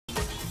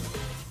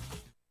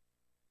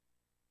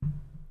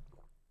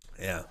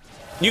Yeah.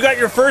 You got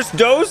your first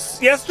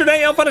dose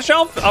yesterday up on a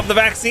shelf of the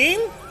vaccine?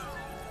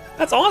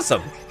 That's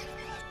awesome.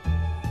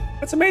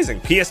 That's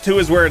amazing. PS2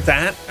 is where it's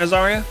at,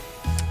 Azaria?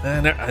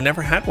 I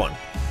never had one.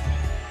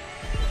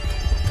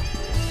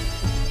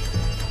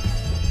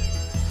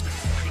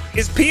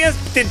 Did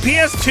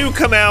PS2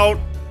 come out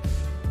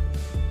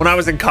when I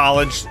was in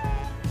college?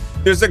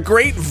 There's a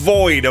great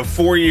void of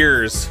 4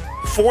 years.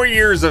 4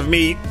 years of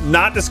me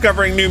not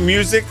discovering new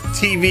music,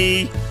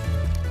 TV,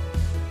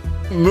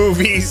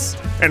 movies,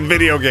 and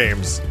video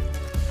games.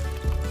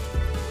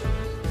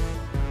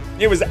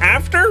 It was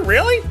after?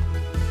 Really?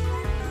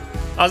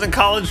 I was in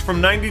college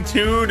from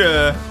 92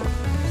 to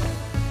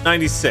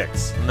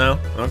 96. No?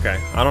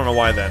 Okay. I don't know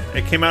why then.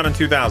 It came out in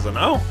 2000.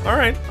 Oh, all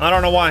right. I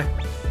don't know why.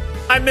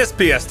 I missed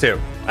PS2.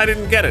 I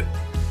didn't get it.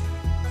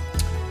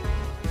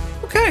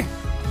 Okay.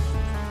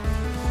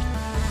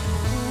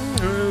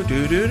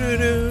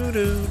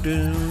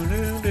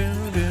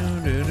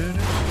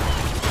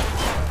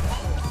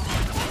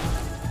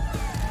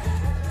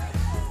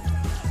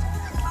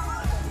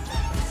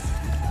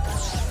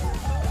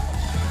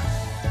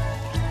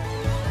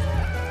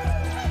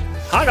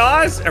 Hi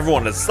guys!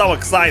 Everyone is so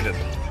excited.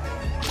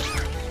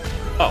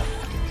 Oh.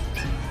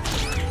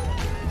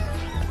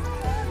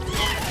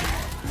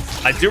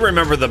 I do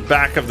remember the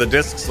back of the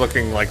discs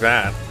looking like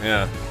that.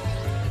 Yeah.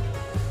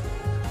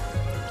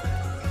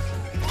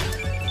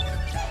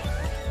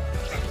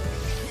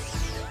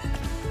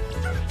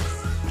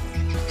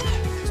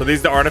 So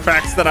these are the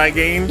artifacts that I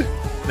gained.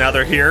 Now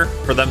they're here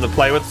for them to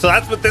play with. So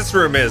that's what this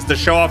room is, to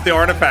show off the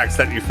artifacts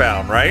that you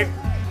found, right?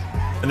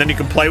 And then you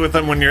can play with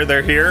them when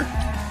they're here.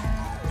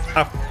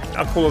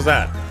 How cool is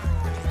that?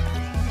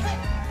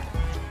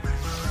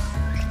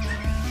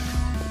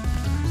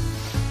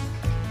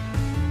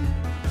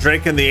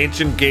 Drake and the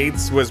Ancient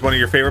Gates was one of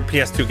your favorite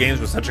PS2 games.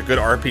 Was such a good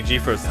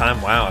RPG for its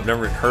time. Wow, I've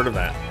never heard of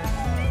that.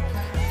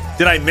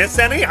 Did I miss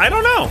any? I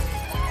don't know.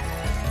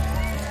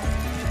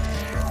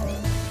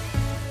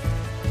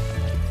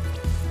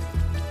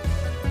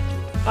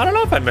 I don't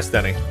know if I missed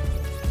any.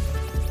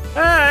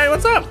 Hey,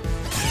 what's up?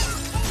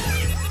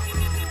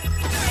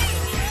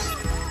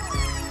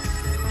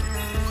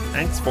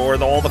 Thanks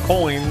for all the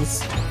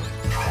coins.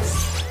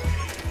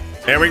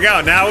 There we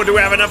go. Now do we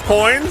have enough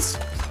coins?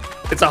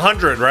 It's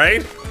 100,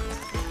 right?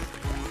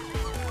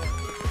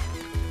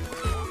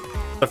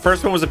 The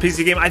first one was a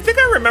PC game. I think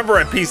I remember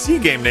a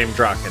PC game named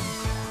Draken.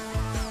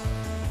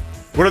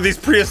 What are these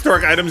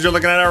prehistoric items you're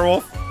looking at,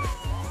 Airwolf?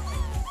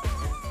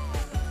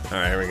 All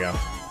right, here we go.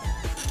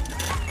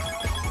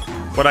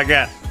 What'd I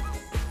get?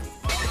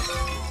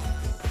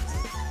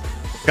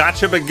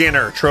 Gotcha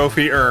beginner.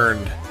 Trophy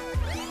earned.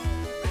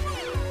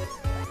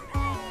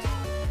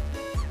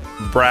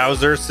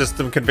 Browser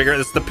system configure.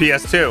 This is the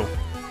PS2.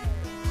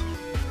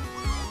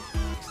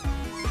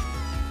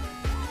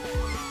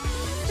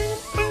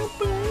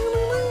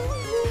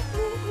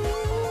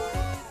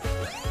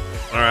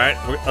 All right,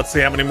 let's see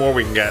how many more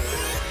we can get.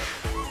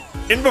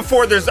 In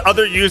before there's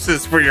other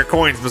uses for your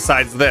coins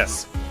besides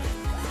this.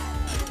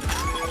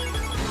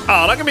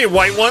 Oh, look at me,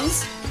 white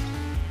ones.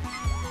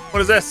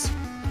 What is this?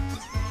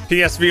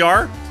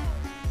 PSVR?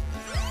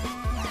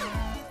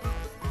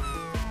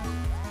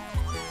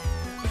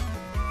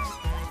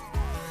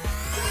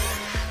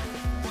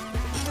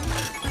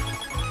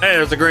 Hey,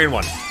 there's a green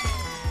one.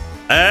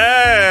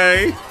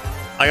 Hey!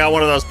 I got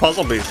one of those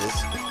puzzle pieces.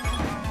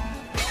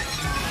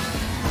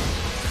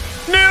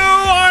 New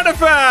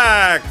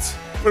artifact!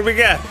 What did we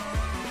get?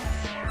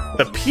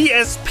 The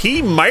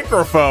PSP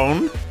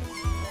microphone?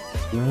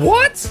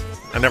 What?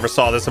 I never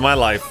saw this in my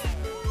life.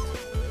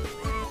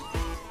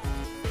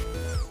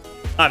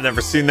 I've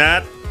never seen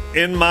that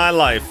in my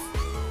life.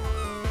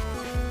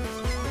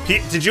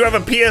 Did you have a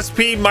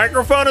PSP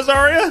microphone,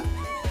 Azaria?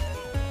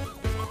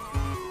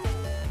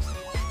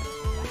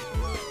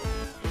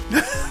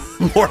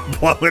 More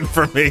blowing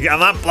for me. I'm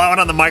not blowing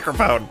on the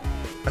microphone.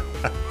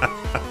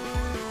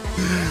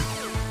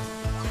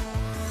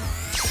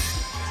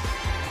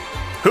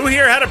 Who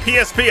here had a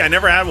PSP? I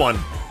never had one.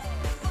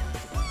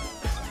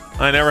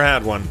 I never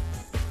had one.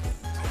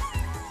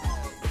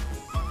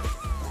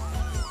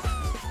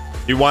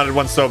 You wanted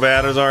one so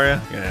bad, Azaria?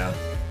 Yeah.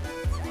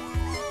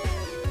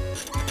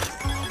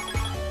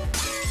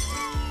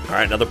 All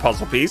right, another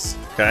puzzle piece.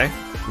 Okay.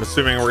 I'm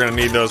assuming we're gonna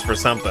need those for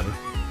something.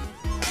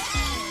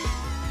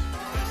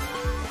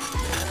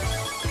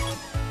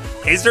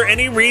 Is there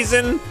any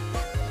reason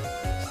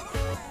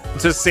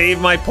to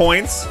save my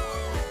points?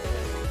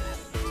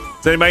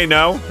 Does anybody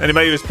know?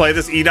 Anybody who's played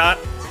this? EDOT?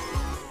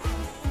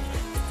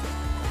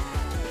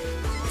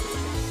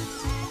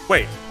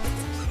 Wait.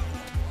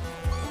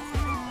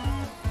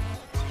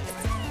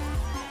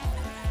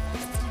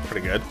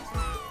 Pretty good.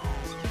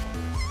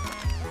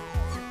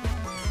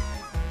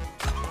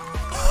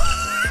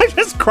 I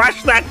just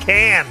crushed that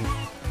can.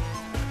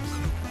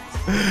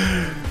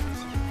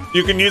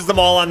 You can use them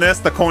all on this.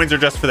 The coins are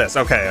just for this.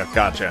 Okay,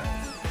 gotcha.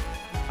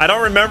 I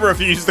don't remember if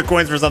you use the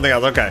coins for something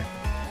else. Okay.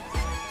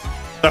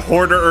 The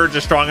hoarder urge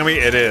is strong in me.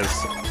 It is.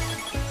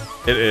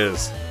 It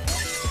is.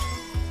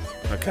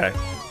 Okay.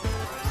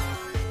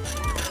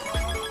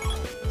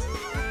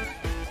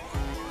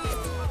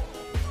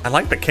 I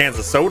like the cans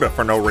of soda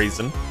for no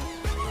reason.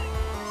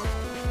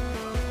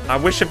 I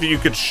wish if you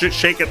could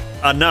shake it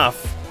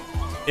enough,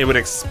 it would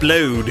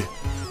explode.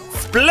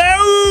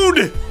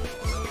 Explode!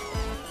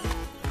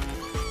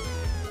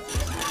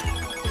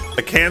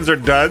 The cans are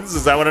duds,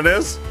 is that what it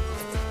is?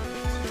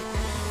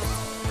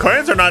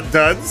 Cans are not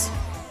duds.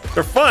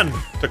 They're fun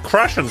to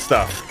crush and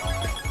stuff.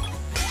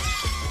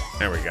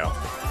 There we go.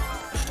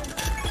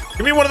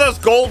 Give me one of those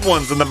gold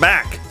ones in the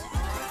back.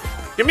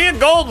 Give me a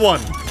gold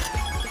one.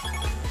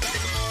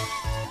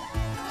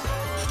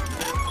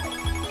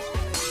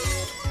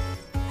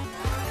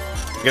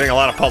 I'm getting a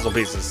lot of puzzle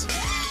pieces.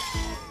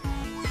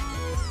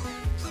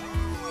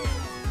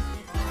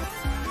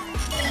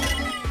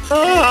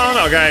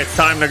 Oh, okay, it's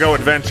time to go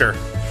adventure.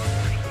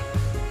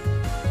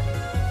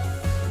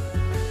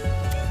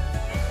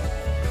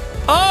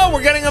 Oh,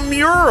 we're getting a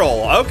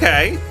mural.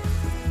 Okay.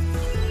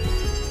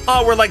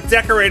 Oh, we're like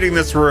decorating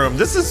this room.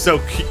 This is so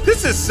cute.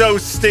 This is so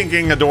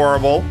stinking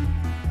adorable.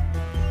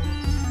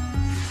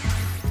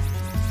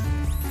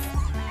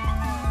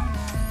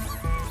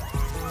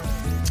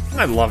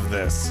 I love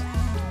this.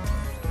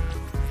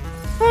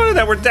 Oh,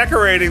 that we're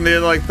decorating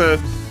the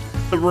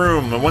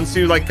room, and once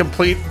you like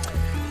complete.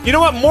 You know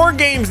what? More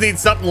games need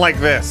something like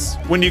this.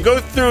 When you go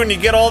through and you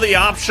get all the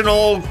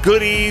optional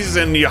goodies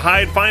and you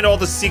find all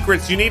the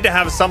secrets, you need to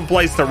have some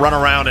place to run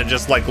around and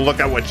just like look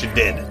at what you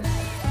did.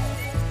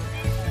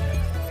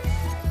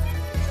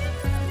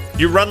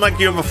 You run like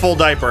you have a full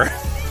diaper.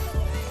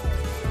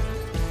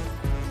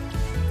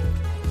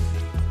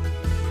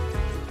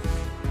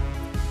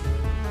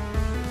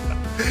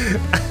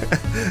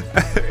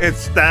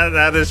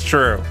 That is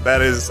true.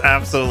 That is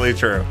absolutely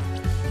true.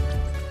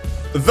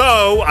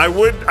 Though I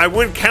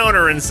would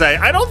counter and say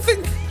I don't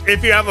think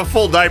if you have a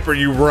full diaper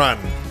you run.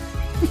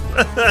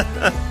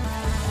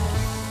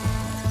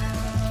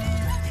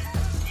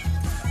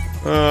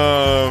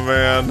 Oh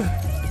man.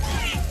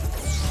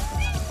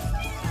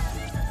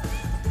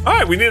 All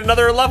right, we need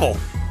another level.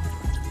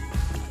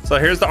 So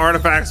here's the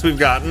artifacts we've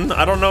gotten.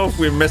 I don't know if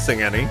we're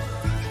missing any.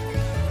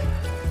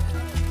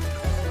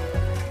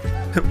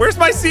 Where's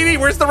my CD?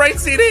 Where's the right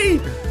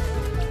CD?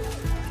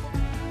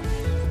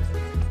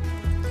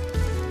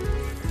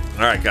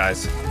 All right,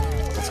 guys,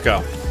 let's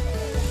go.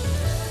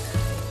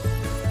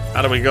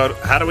 How do we go?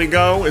 How do we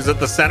go? Is it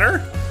the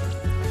center?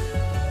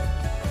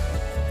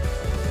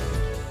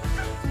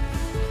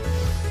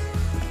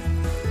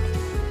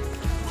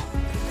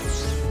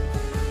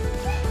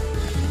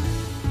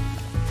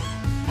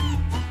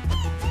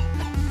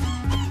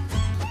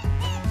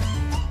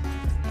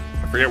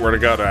 I forget where to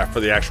go for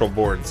the actual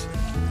boards.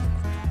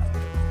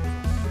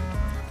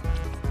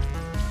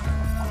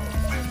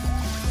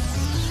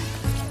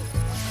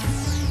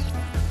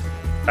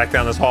 Back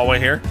down this hallway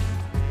here.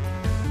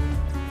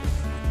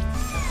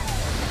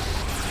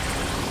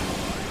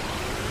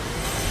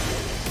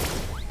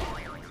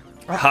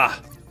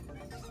 Aha.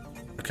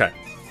 Okay.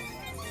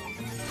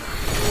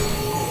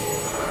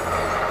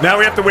 Now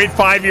we have to wait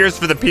 5 years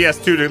for the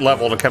PS2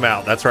 level to come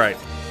out. That's right.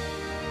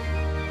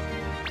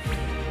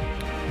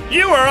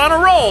 You are on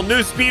a roll.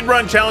 New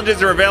speedrun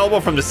challenges are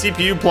available from the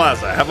CPU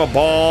Plaza. Have a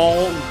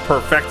ball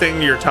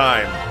perfecting your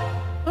time.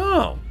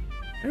 Oh,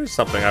 here's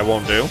something I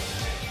won't do.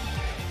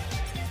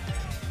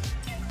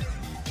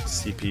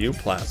 CPU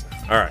Plaza.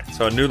 All right,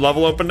 so a new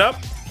level opened up.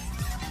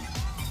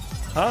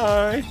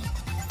 Hi.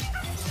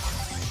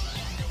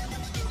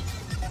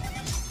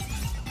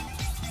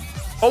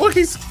 Oh, look,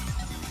 he's...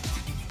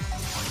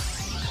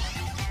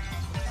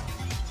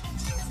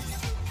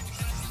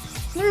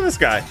 Look at this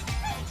guy.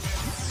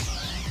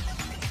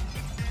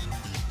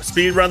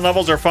 Speedrun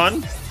levels are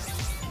fun.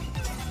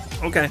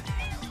 Okay.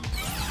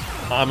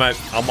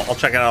 I'll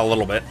check it out a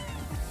little bit.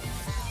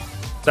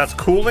 That's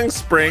Cooling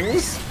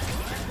Springs.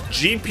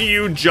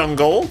 GPU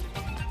Jungle.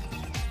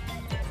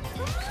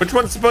 Which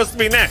one's supposed to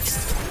be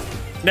next?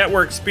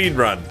 Network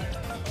Speedrun.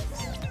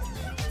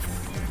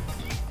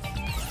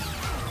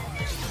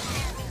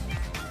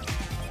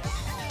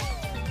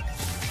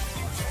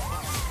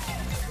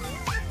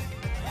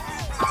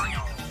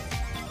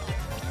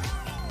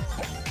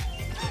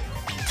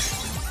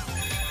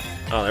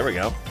 Oh, there we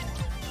go.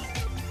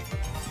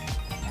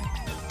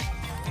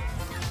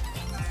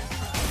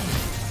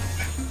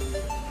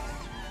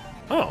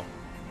 Oh.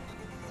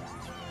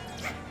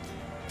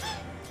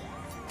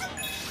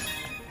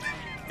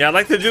 Yeah, I'd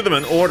like to do them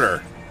in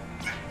order.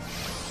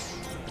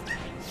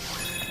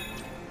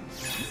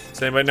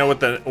 Does anybody know what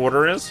the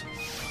order is?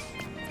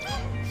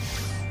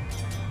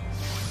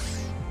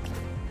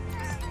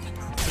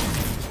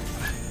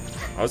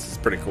 Oh, this is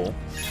pretty cool.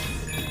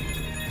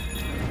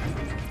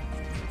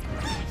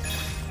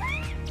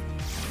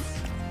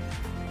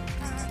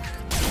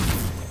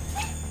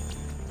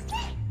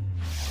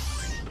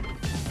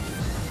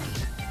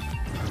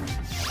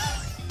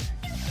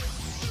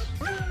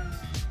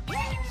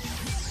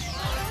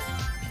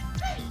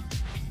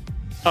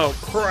 Oh,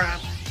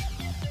 crap.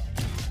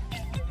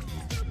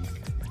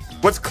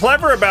 What's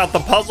clever about the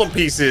puzzle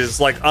pieces,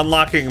 like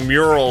unlocking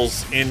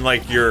murals in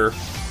like your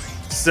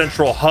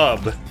central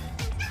hub,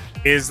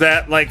 is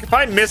that, like, if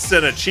I miss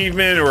an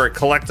achievement or a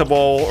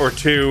collectible or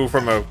two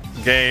from a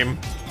game,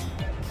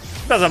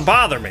 it doesn't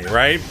bother me,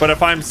 right? But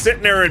if I'm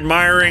sitting there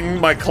admiring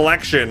my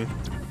collection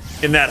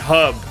in that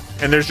hub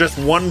and there's just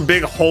one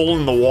big hole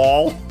in the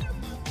wall,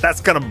 that's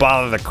gonna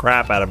bother the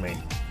crap out of me.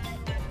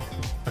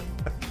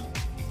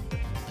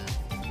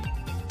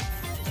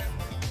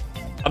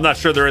 I'm not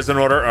sure there is an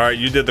order. All right,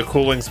 you did the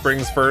cooling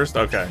springs first?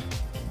 Okay.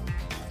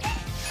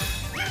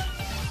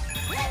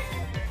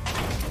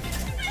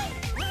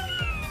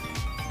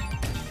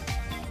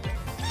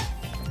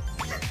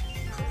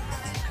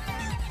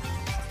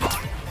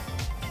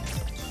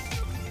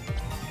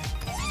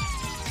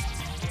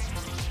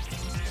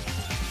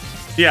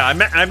 Yeah, I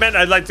meant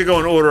I'd like to go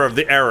in order of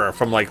the error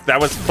from, like, that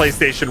was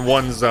PlayStation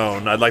 1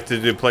 zone. I'd like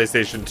to do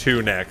PlayStation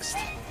 2 next.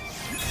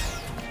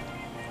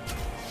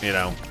 You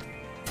know.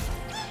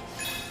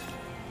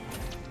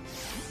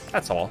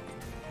 That's all.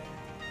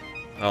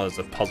 Oh, there's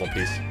a puzzle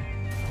piece.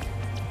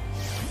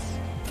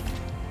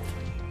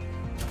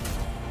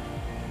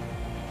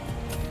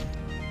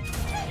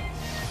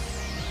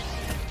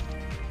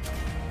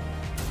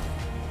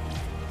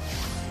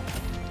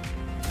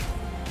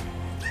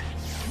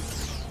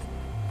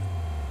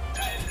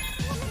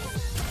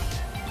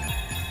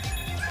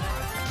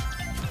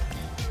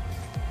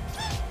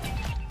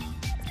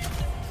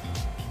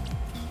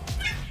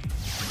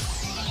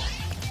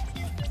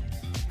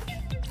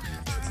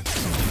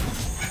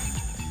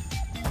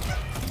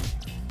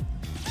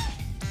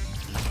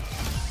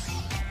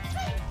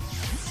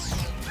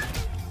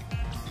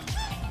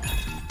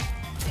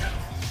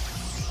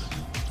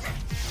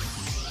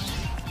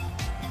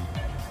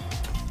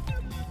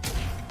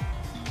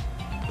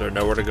 Is there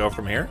nowhere to go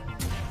from here?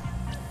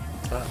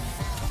 What's that?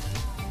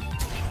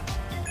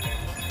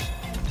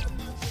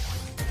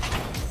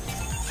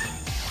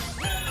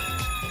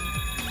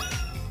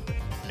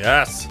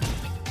 Yes.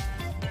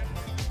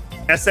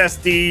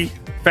 SSD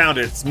found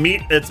it.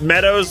 It's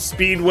Meadows,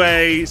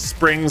 Speedway,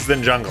 Springs,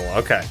 then Jungle.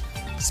 Okay.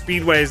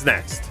 Speedway's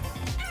next.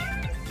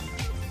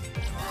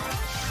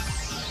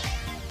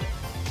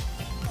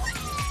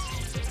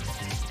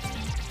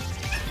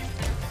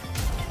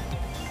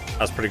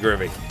 That's pretty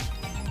groovy.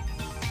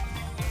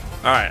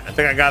 All right, I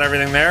think I got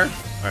everything there.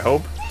 I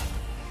hope.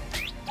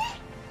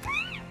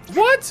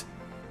 What?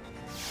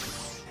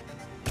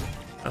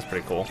 That's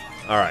pretty cool.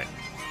 All right.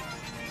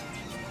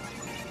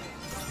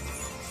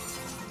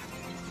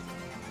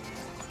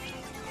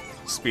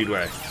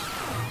 Speedway.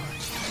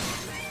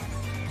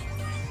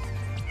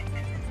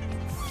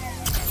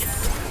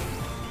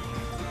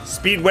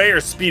 Speedway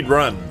or speed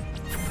run?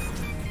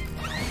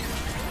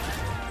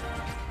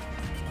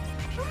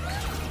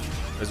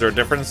 Is there a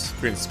difference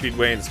between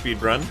speedway and speed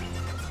run?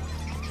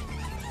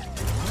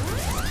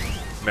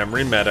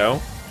 Memory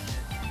Meadow.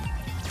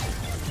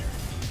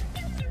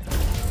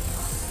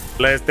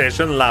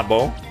 PlayStation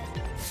Labo.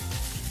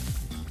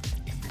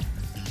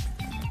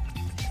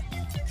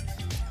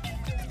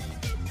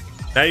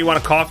 Now you want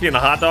a coffee and a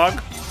hot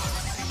dog?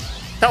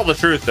 Tell the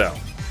truth, though.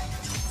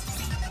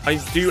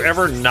 Do you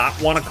ever not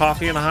want a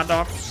coffee and a hot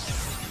dog?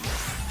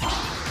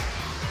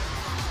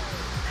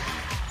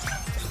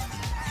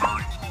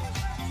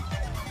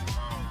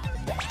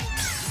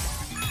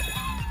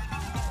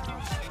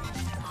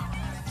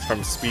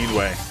 From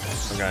Speedway.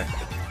 Okay.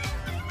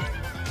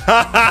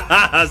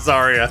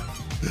 Sorry.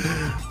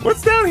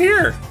 What's down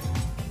here?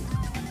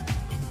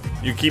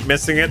 You keep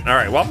missing it? All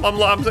right. Well,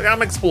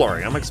 I'm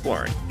exploring. I'm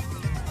exploring.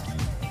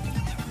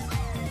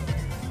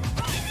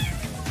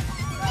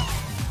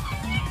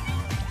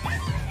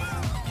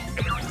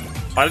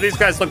 Why do these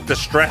guys look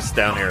distressed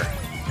down here?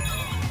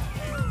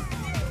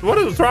 What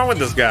is wrong with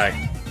this guy?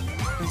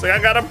 He's like, I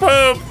gotta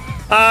poop.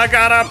 I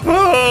gotta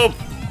poop.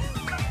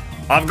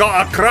 I've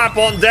got a crap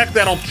on deck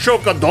that'll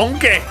choke a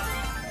donkey.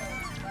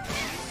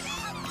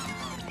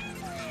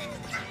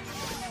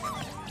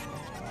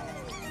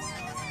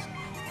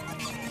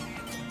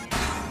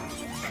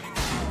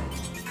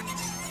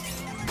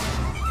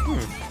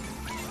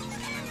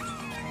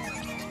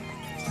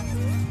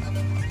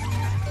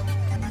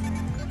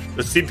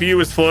 The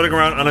CPU is floating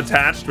around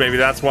unattached. Maybe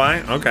that's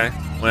why. Okay.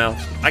 Well,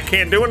 I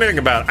can't do anything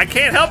about it. I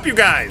can't help you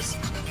guys.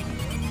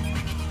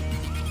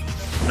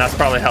 And that's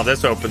probably how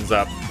this opens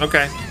up.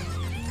 Okay.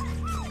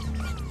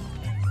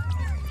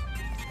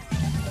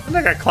 I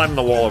think I climbed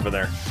the wall over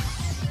there.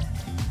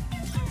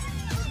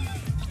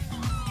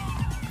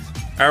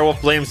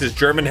 Airwolf blames his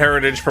German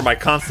heritage for my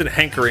constant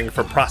hankering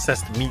for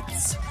processed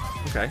meats.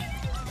 Okay.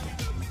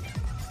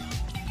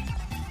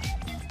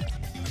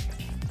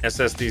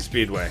 SSD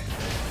Speedway.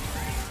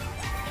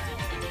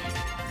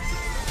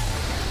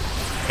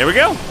 Here we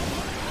go.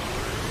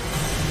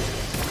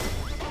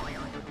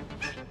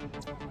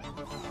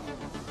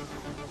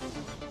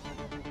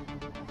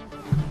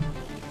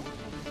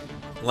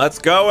 Let's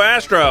go,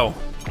 Astro.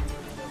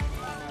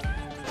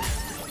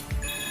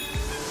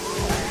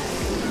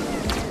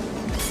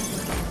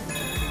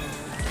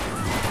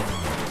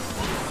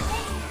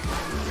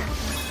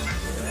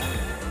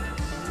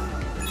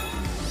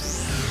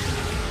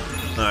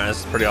 All right, this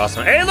is pretty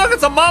awesome. Hey, look,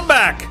 it's a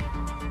Momback.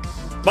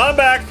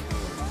 Momback.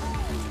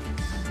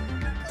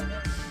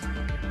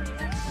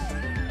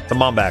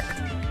 Come on back.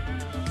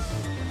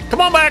 Come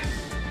on back.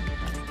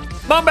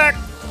 Come on back.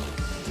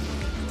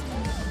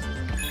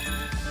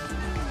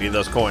 Need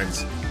those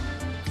coins.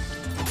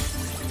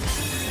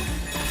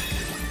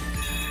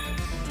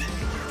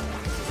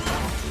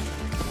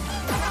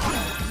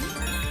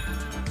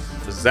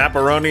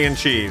 Zapparoni and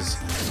cheese.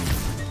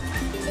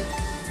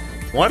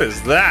 What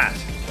is that?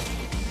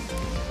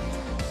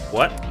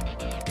 What?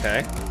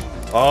 Okay.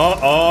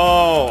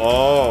 Oh,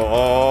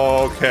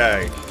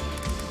 okay.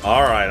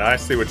 All right, I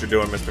see what you're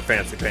doing, Mr.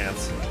 Fancy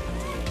Pants.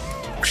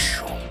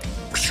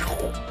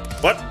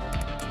 What?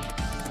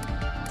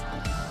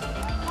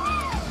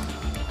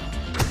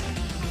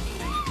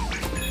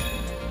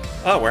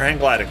 Oh, we're hang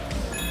gliding.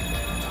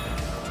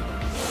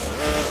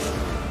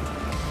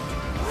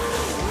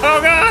 Oh,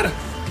 God!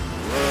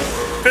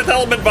 Fifth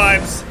Element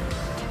vibes.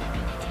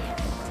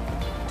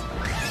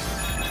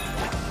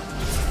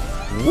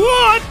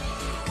 What?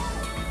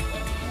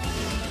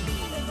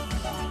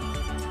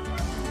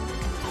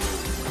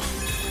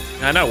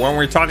 I know. Weren't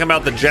we talking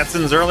about the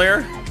Jetsons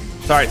earlier?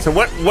 Sorry. So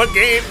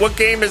what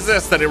game is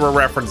this that we're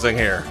referencing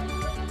here?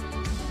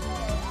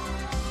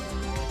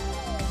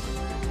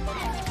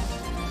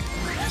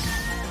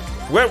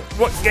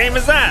 What game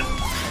is that?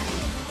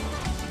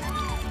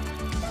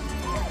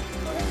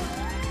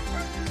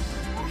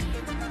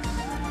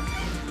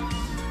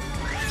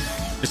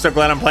 You're so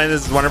glad I'm playing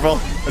this. It's wonderful.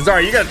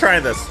 Sorry, you gotta try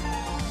this.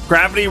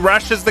 Gravity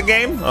Rush is the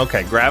game?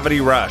 Okay,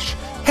 Gravity Rush.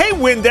 Hey,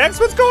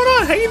 Windex, what's going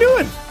on? How you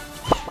doing?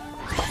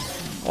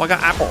 Oh, I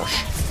got apples.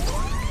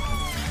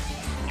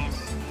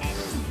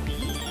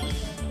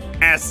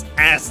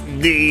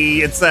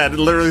 SSD. It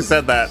literally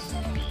said that.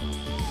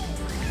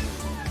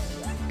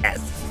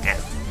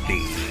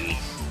 SSD.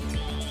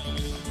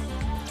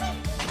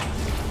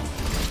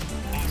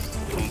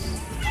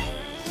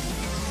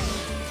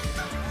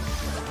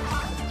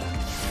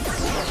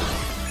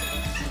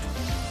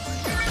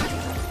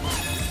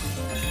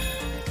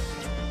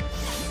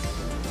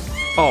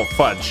 Oh,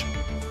 fudge.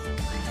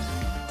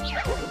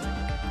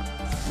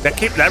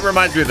 That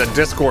reminds me of the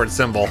Discord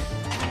symbol.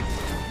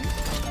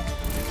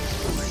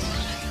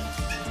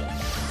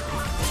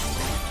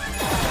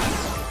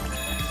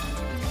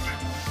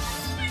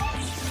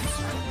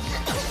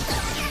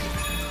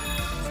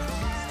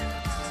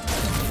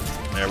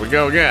 There we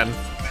go again.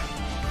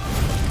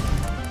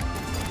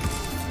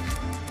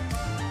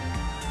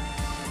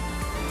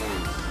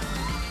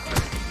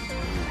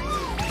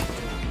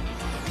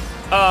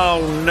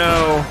 Oh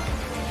no.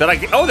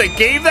 Oh, they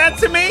gave that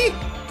to me?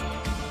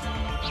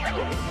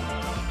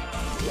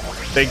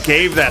 They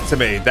gave that to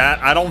me.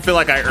 I don't feel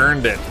like I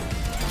earned it.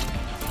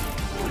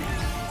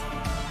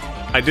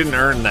 I didn't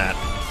earn that.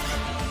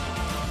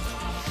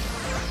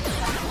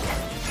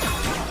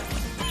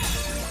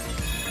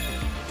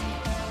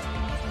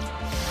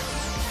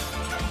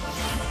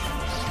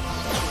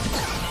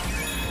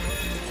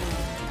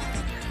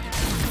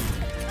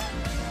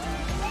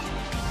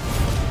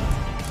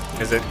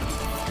 Is it?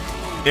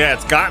 Yeah,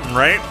 it's gotten,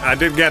 right? I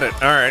did get it.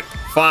 All right,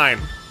 fine.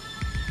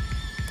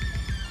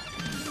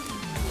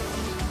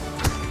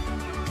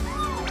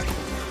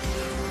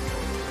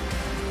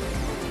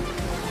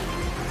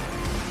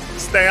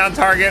 Stay on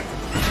target.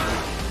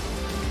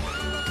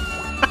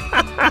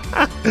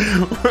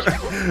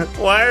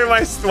 Why do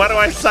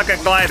I suck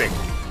at gliding?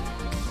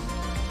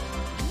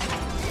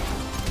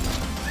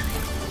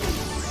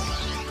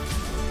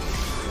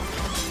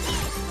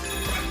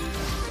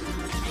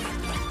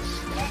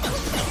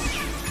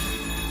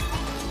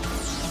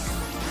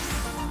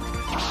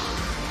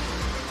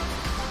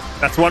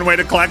 That's one way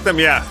to collect them,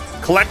 yeah.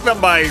 Collect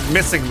them by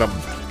missing them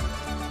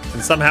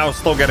and somehow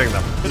still getting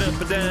them.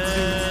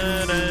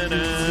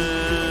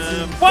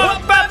 Whoa,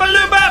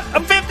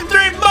 I'm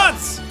 53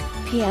 months!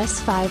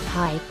 PS5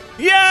 hype.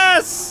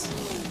 Yes!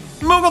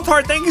 Moogle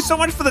thank you so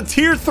much for the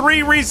tier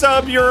 3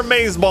 resub. You're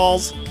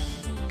amazeballs.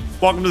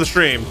 Welcome to the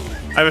stream.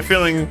 I have a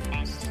feeling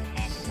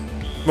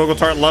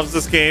Moogle loves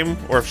this game,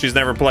 or if she's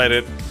never played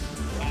it,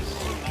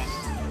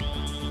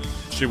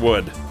 she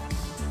would.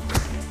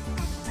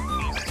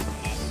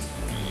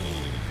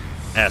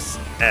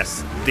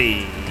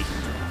 SSD.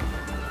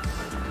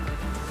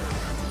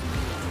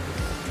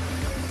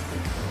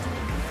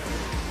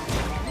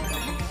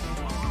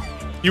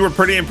 You were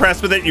pretty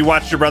impressed with it? You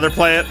watched your brother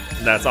play it?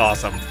 That's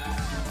awesome.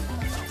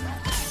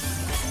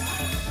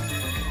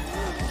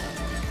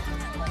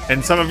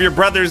 And some of your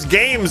brother's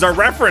games are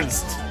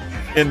referenced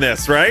in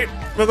this, right,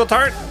 Moogle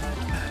Tart?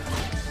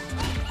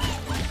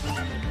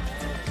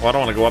 Well, I don't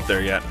want to go up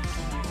there yet.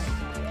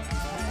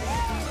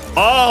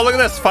 Oh, look at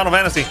this, Final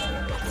Fantasy.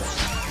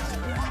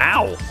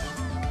 Ow.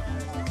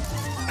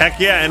 Heck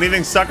yeah,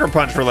 anything Sucker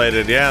Punch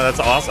related. Yeah, that's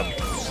awesome.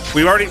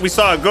 We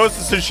saw a Ghost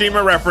of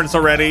Tsushima reference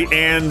already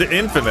and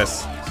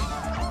Infamous.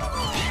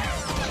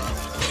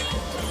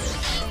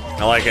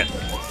 I like it.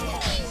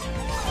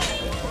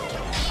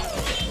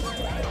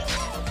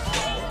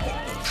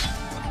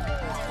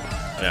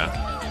 Yeah.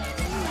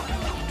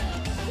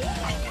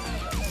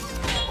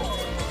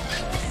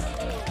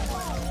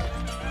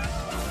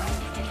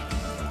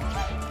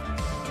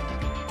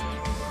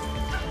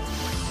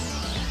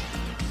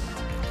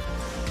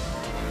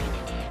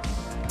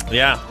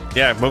 Yeah,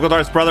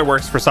 Muggledar's brother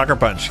works for Sucker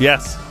Punch.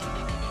 Yes.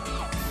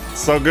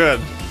 So good.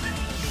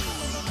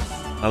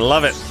 I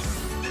love it.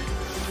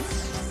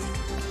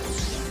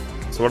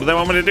 So what do they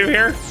want me to do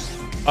here?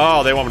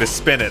 Oh, they want me to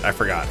spin it. I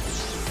forgot.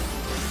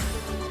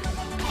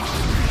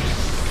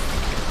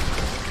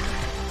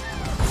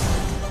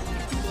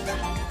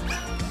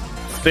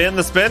 Spin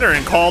the spinner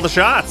and call the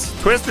shots.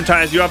 Twister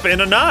ties you up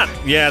in a knot.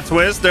 Yeah,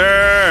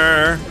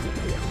 Twister.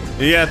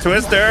 Yeah,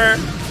 Twister.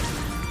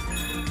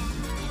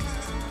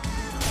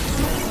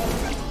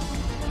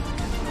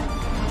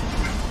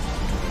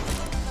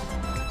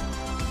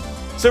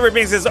 Silver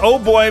Bean says, oh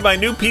boy, my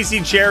new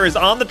PC chair is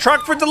on the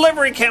truck for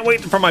delivery. Can't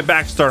wait for my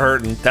back to start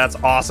hurting. That's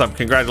awesome.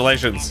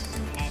 Congratulations.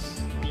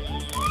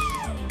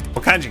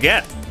 What kind you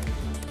get?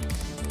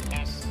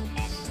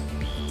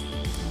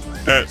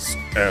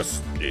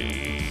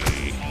 SSD.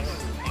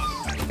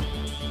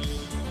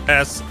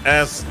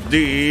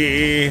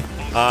 SSD.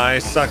 I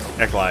suck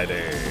at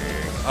gliding.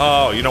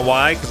 Oh, you know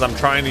why? Because I'm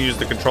trying to use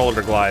the controller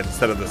to glide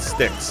instead of the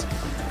sticks.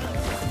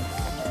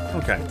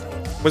 Okay.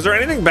 Was there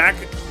anything back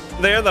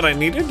there that I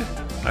needed?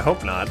 I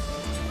hope not.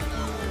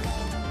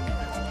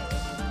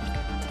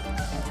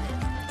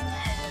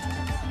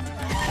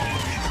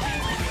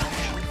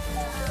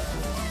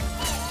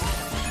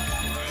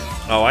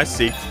 Oh, I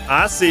see.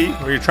 I see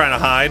where you're trying to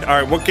hide.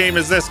 All right, what game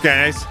is this,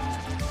 guys?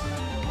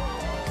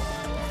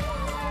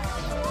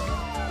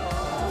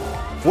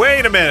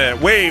 Wait a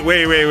minute. Wait.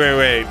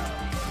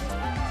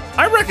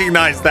 I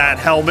recognize that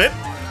helmet.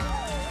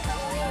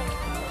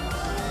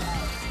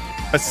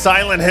 A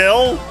Silent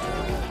Hill?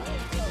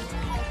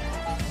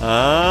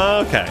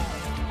 Okay.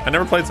 I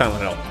never played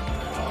Silent Hill.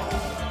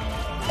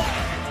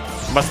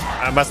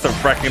 I must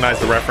have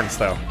recognized the reference,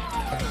 though.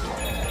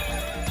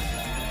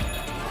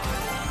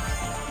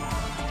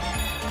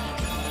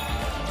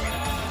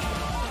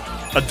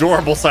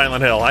 Adorable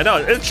Silent Hill. I know.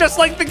 It's just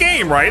like the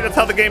game, right? That's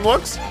how the game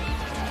looks.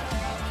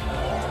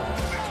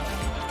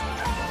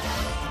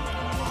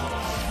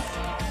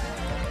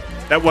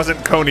 That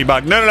wasn't Coney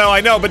Bug. No,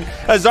 I know. But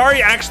Azari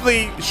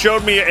actually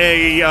showed me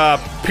a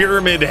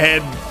Pyramid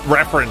Head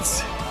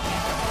reference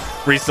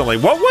recently.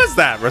 What was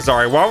that,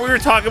 Azari? While we were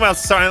talking about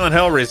Silent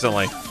Hill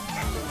recently.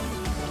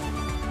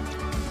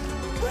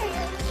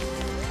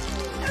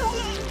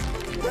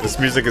 This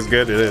music is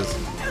good. It is.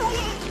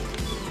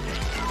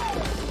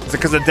 Is it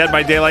because of Dead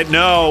by Daylight?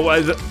 No.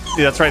 Yeah,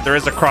 that's right. There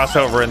is a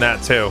crossover in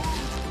that, too.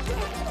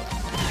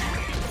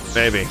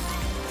 Maybe.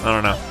 I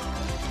don't know.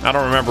 I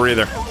don't remember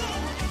either.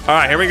 All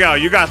right, here we go.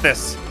 You got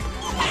this.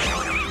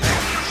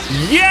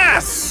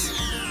 Yes!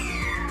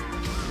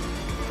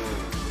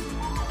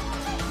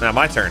 Now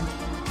my turn.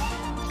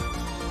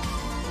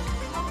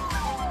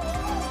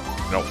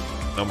 Nope.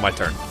 No, my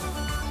turn.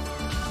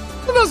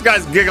 Look at those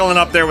guys giggling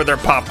up there with their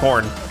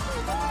popcorn.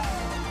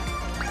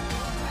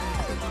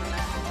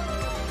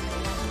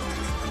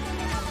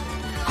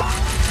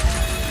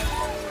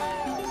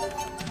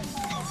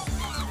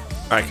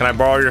 All right, can I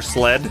borrow your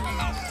sled?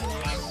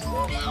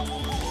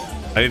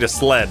 I need a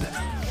sled.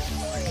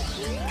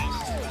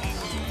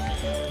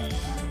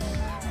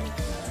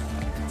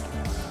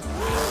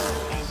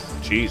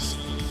 Jeez.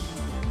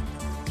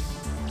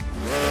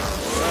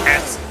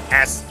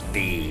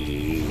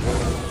 SSD.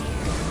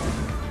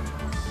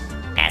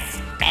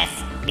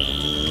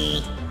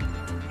 SSD.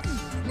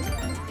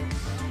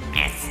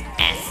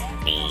 SSD.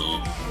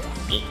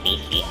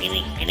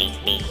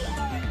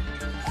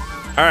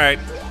 All right.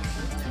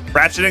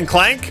 Ratchet and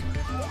Clank.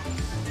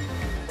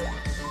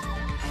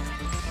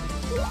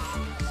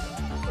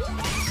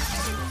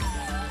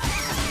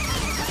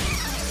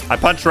 I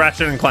punched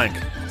Ratchet and Clank.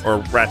 Or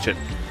Ratchet.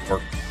 Or,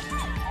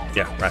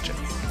 yeah, Ratchet.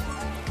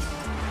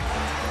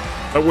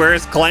 But where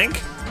is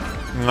Clank?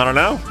 I don't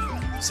know.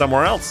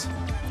 Somewhere else.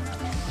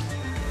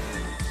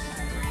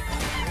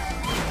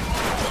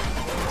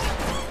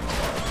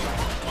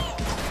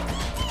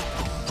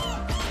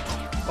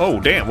 Oh,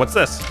 damn. What's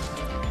this?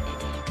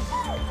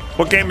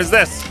 What game is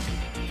this?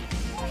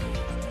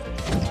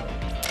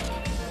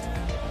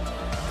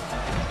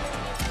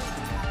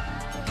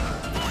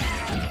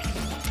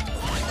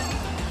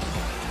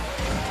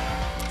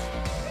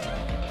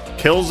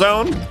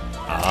 Killzone?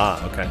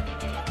 Ah, okay.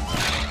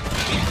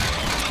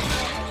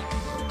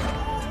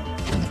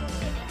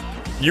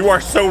 You are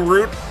so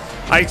rude.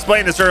 I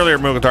explained this earlier,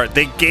 Mugatar.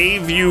 They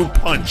gave you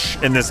punch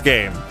in this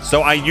game,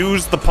 so I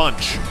used the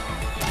punch.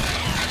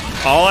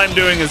 All I'm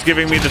doing is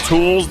giving me the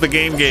tools the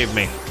game gave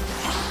me.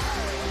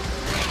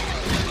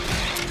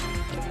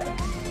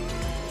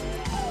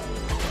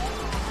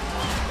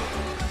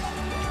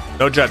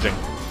 No judging.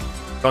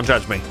 Don't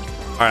judge me.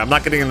 All right, I'm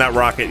not getting in that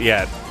rocket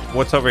yet.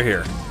 What's over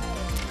here?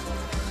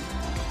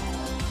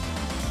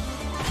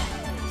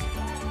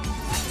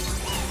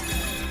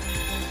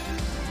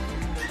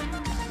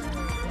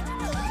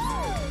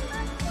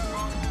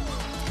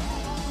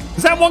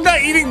 Is that one guy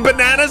eating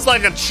bananas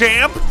like a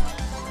champ?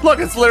 Look,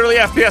 it's literally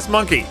FPS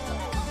Monkey.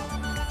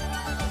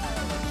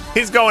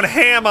 He's going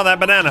ham on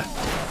that banana.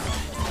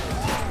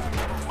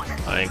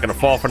 I ain't gonna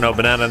fall for no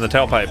banana in the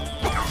tailpipe.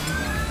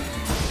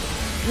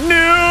 New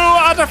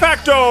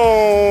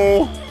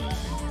artifacto!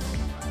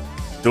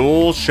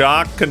 Dual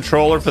shock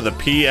controller for the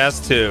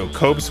PS2.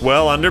 Copes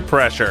well under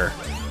pressure.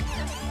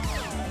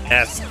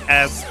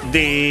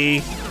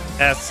 SSD.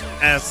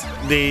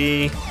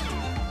 SSD.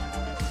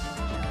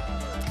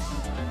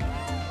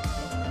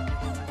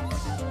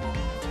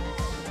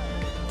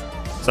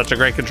 Such a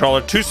great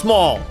controller. Too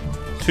small.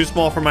 Too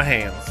small for my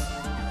hands.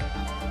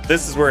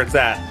 This is where it's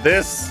at.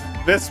 This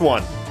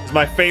one is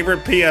my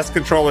favorite PS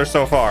controller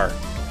so far.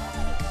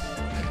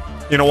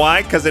 You know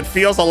why? Because it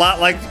feels a lot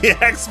like the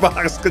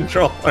Xbox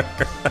controller.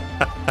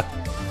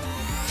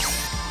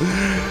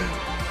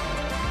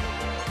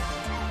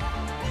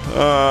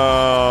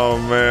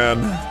 Oh,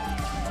 man.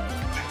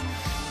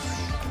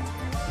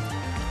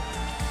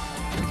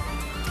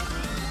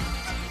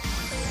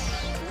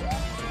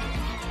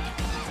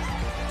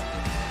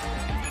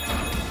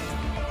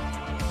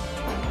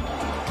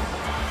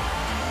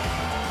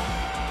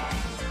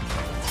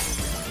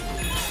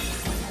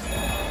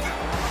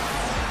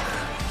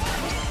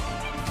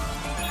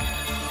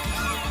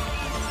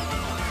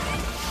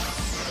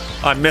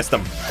 I missed him.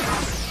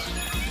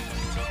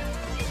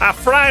 I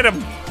fried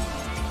him.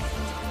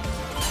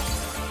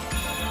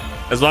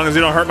 As long as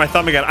you don't hurt my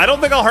thumb again. I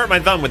don't think I'll hurt my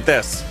thumb with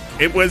this.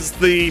 It was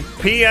the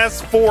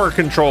PS4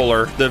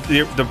 controller, the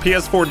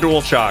PS4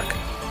 DualShock,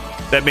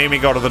 that made me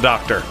go to the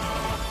doctor.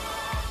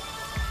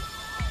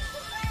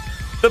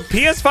 The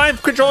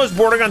PS5 controller is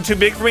bordering on too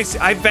big for me.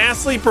 I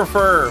vastly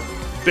prefer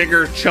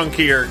bigger,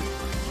 chunkier.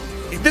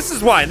 This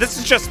is why. This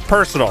is just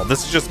personal.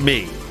 This is just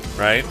me,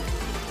 right?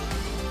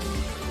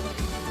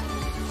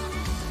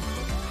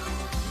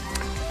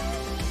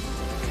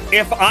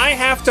 If I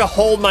have to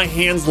hold my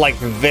hands like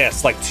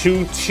this, like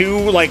too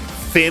like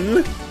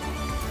thin,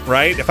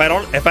 right? If I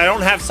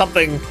don't have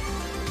something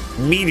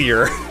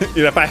meatier,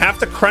 if I have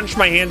to crunch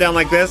my hand down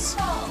like this,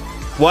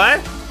 what?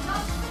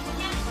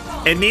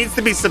 It needs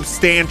to be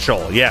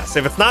substantial. Yes.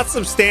 If it's not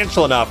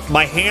substantial enough,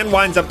 my hand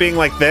winds up being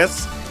like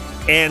this,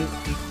 and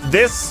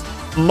this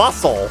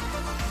muscle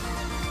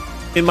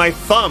in my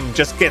thumb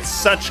just gets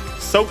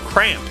so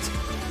cramped.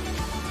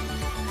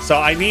 So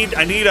I need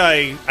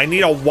a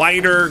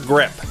wider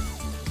grip.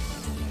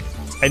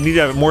 I need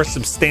a more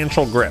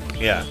substantial grip.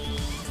 Yeah.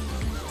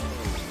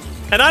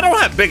 And I don't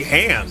have big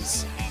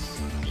hands.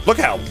 Look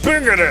how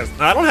big it is.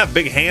 I don't have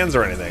big hands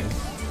or anything.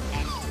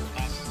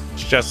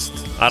 It's just,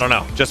 I don't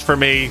know, just for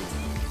me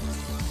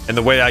and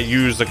the way I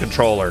use the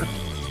controller.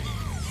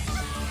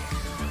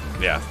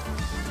 Yeah.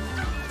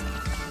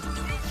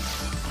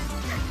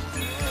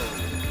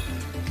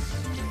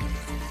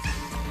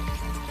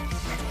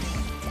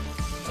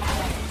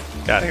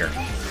 Get out of here.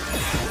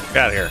 Get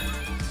out of here.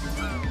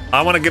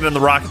 I want to get in the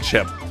rocket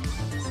ship.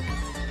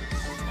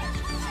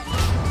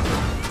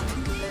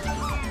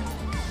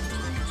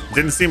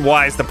 Didn't seem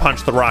wise to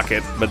punch the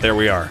rocket, but there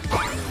we are.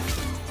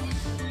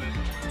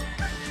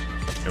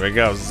 Here we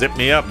go. Zip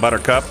me up,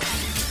 Buttercup.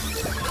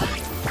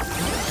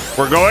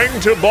 We're going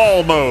to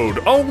ball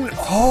mode.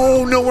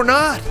 Oh no, we're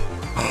not.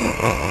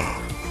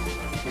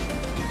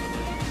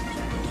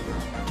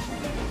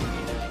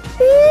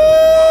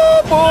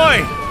 Oh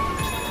boy.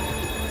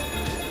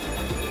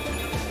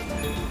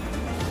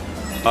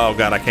 Oh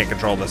god, I can't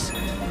control this.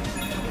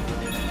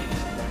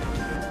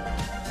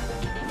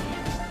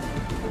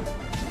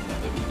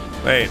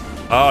 Wait.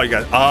 Oh, you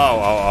got. Oh.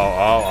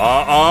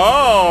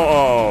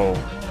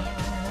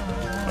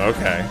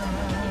 Okay.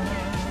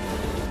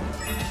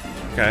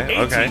 Okay.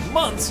 18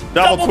 months.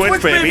 Double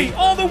Twitch, baby.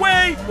 All the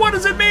way. What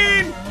does it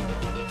mean?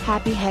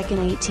 Happy heckin'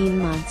 18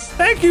 months.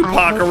 Thank you, I hope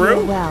Pakaru.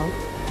 you're well.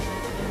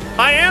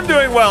 I am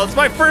doing well. It's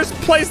my first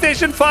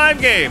PlayStation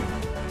 5 game.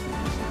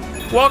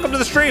 Welcome to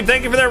the stream.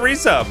 Thank you for that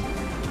resub.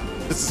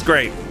 This is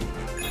great.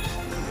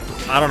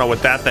 I don't know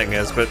what that thing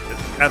is, but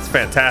that's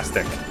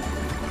fantastic.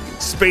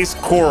 Space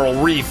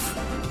coral reef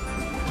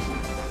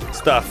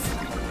stuff.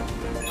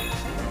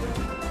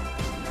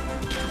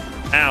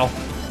 Ow.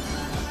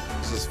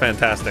 This is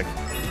fantastic.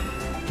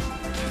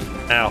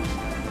 Ow.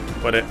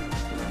 Put it.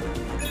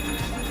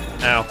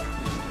 Ow.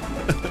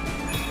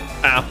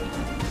 Ow.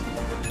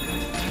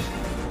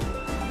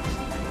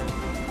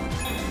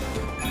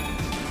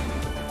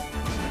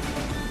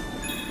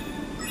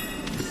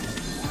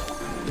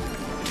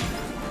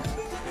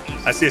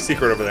 I see a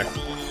secret over there.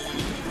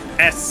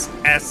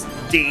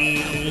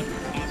 SSD.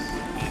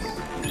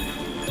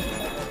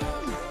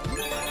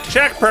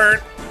 Check,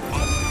 Pert.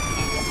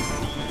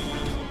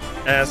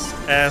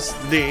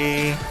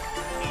 SSD.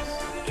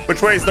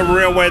 Which way is the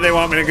real way they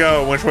want me to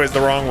go? Which way is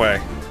the wrong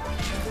way?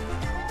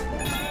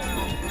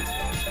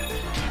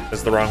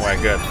 It's the wrong way.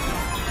 Good.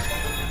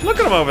 Look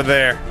at him over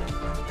there.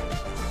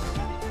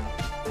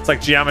 It's like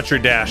Geometry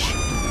Dash.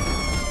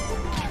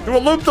 Do a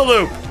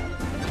loop-de-loop.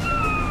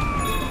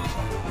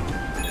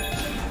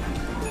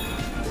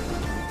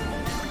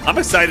 I'm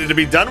excited to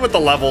be done with the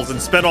levels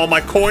and spend all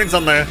my coins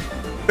on the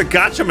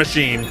gacha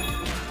machine.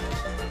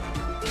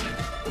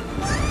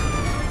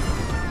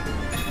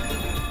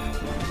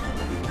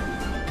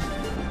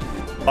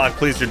 Bog,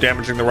 please, you're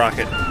damaging the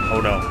rocket.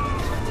 Oh no.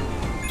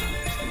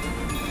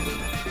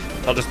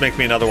 I'll just make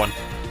me another one.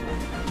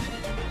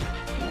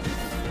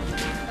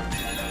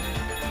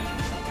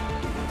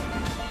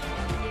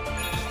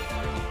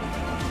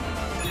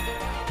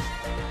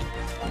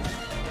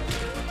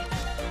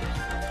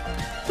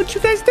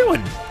 What you guys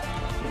doing?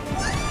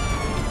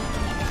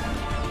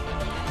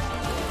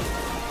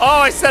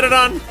 Oh, I set it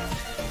on.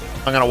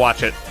 I'm gonna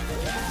watch it.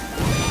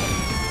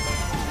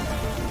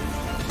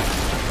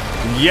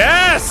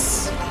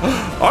 Yes!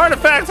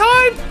 Artifact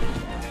hype!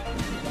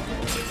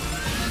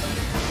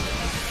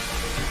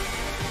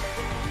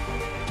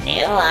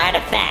 New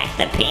artifact,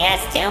 the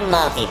PS2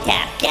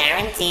 multi-tap.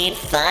 Guaranteed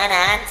fun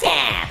on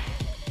tap.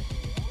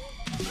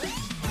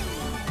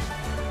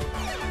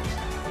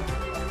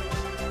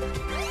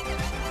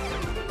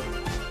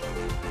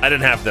 I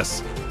didn't have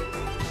this.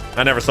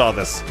 I never saw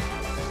this.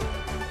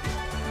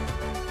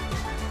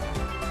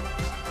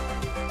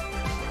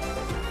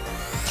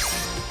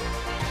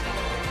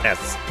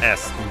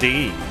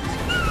 SSD.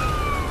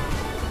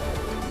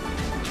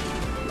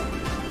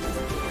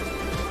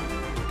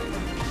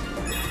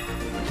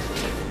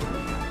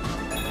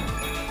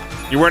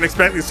 You weren't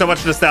expecting so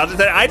much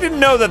nostalgia? I didn't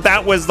know that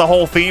that was the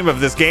whole theme of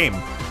this game.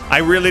 I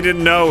really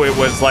didn't know it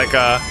was like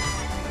a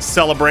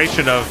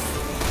celebration of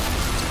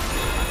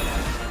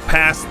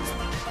past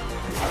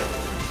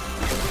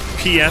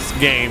PS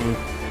game,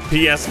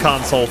 PS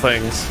console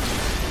things.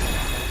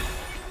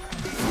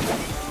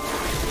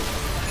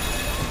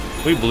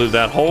 We blew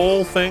that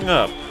whole thing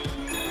up.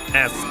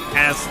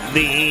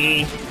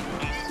 SSD.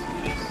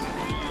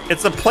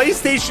 It's a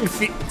PlayStation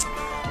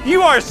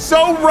You are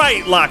so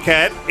right,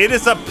 Lockhead. It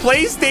is a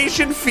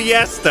PlayStation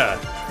Fiesta.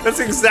 That's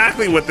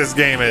exactly what this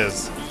game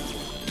is.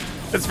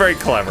 It's very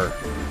clever.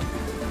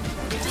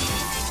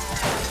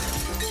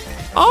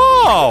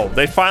 Oh,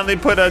 they finally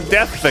put a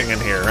death thing in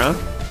here, huh?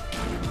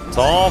 It's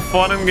all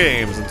fun and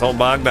games until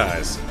Bog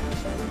dies.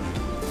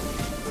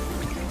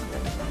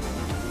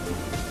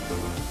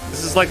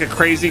 This is like a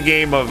crazy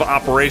game of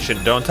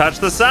Operation. Don't touch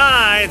the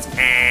sides.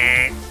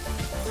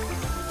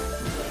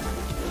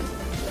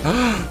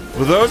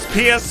 Were those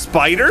PS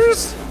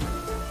spiders?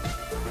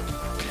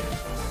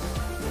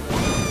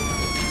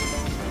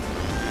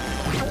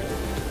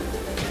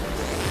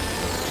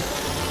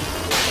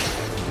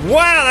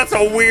 Wow, that's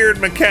a weird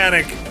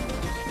mechanic.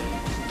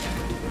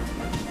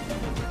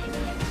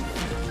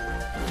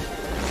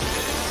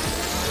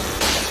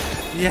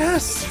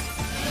 Yes.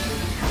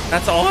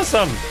 That's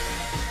awesome.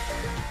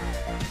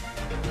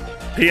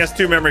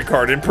 PS2 memory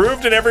card.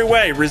 Improved in every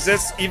way.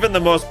 Resists even the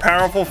most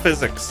powerful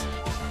physics.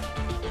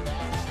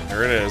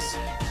 There it is.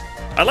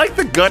 I like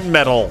the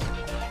gunmetal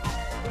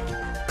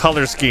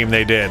color scheme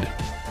they did.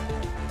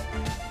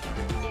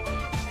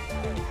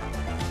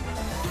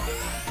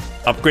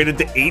 Upgraded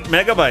to 8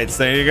 megabytes.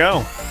 There you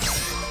go.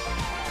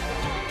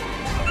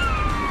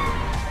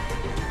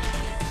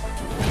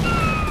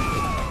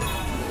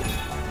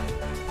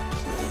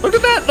 Look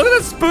at that. Look at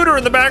that spooter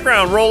in the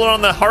background rolling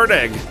on the hard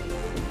egg.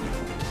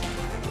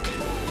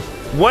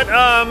 What,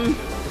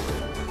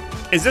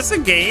 is this a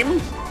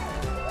game?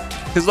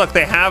 Because look,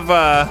 they have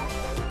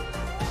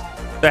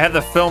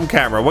the film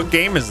camera. What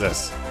game is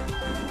this?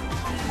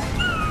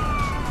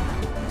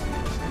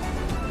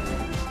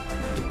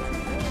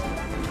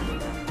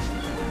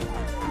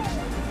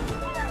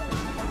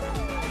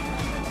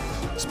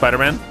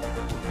 Spider-Man?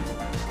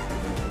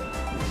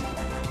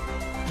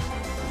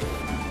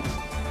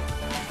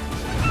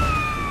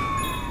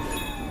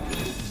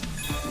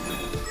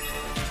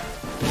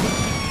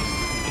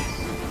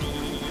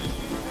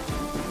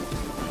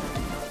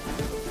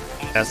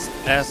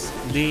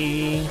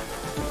 SSD.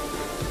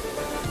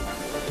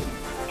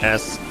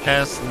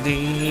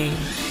 SSD.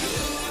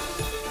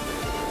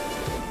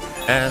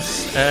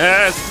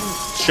 SS.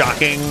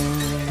 Shocking.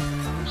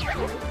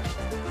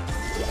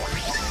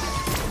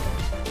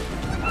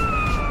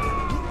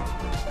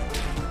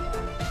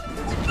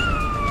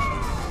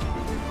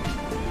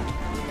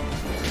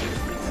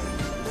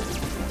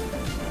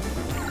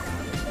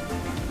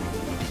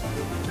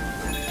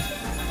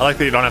 I like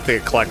that you don't have to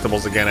get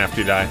collectibles again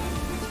after you die.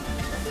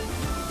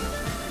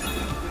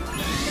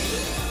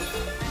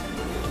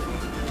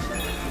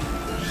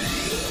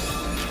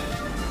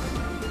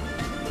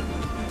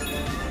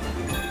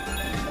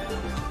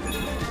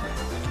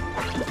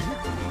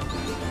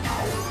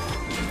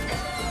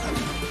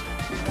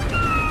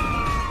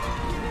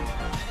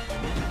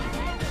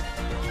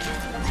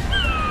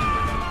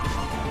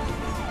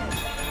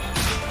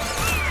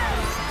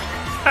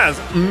 That's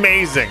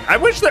amazing. I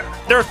wish there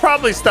was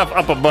probably stuff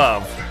up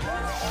above.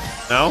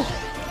 No?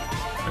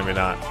 Maybe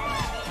not.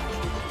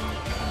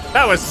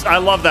 That was, I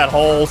love that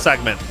whole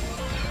segment.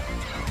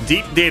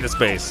 Deep data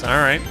space. All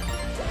right.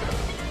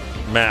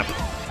 Map.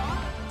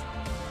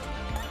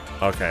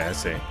 Okay, I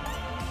see.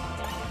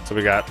 So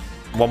we got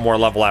one more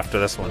level after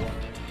this one.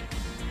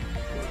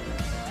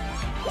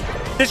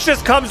 This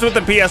just comes with the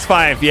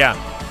PS5, yeah.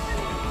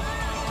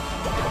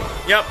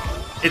 Yep.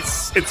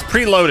 It's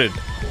preloaded.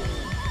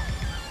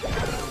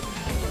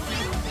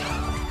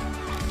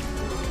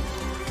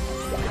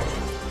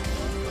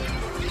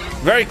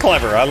 Very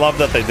clever. I love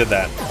that they did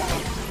that.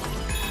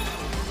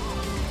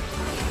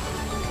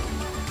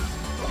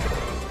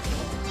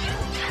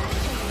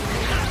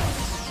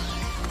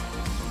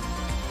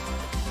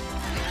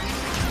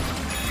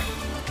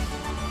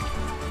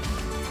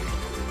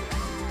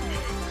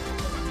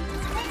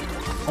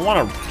 I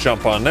want to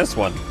jump on this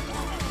one.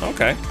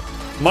 Okay.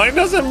 Mine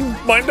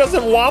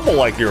doesn't wobble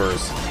like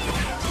yours.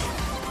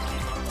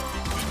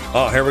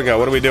 Oh, here we go.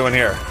 What are we doing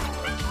here?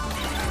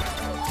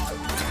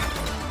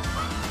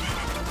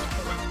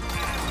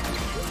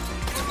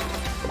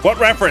 What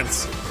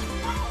reference?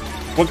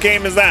 What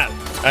game is that?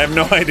 I have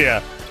no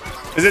idea.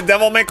 Is it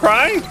Devil May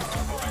Cry?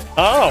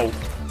 Oh.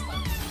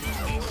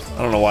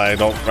 I don't know why I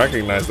don't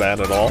recognize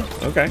that at all.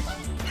 Okay.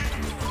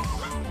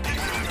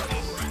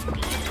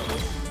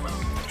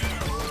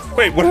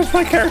 Wait, what did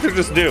my character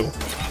just do?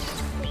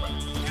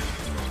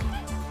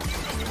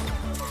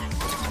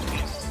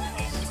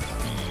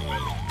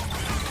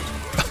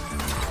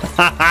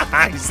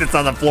 He sits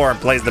on the floor and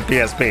plays the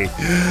PSP.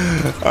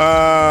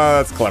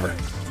 That's clever.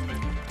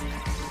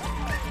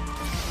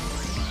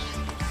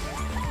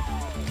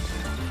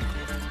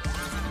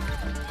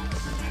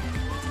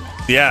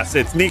 Yes,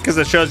 it's neat because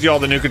it shows you all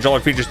the new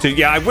controller features too.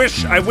 Yeah, I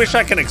wish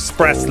I can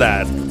express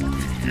that.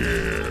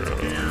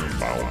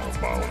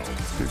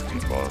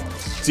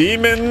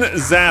 Demon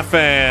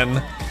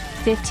Zaffan.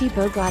 50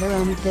 Bog Otter.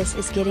 This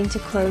is getting too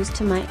close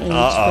to my age.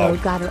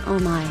 Bog Otter, oh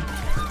my.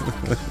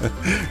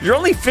 You're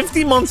only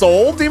 50 months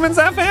old, Demon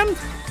Zaffan?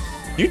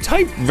 You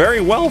type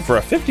very well for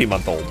a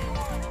 50-month-old.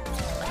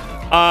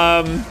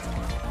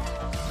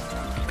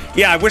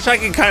 Yeah, I wish I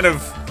could kind of...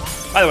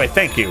 By the way,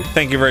 thank you.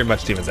 Thank you very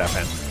much, Demon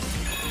Zaffan.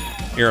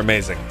 You're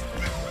amazing.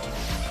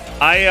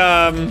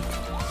 I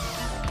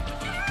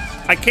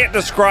can't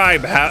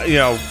describe how,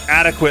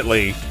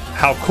 adequately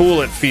how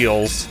cool it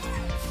feels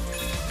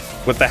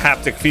with the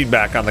haptic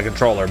feedback on the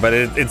controller, but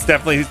it's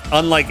definitely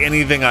unlike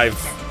anything I've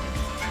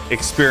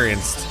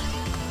experienced,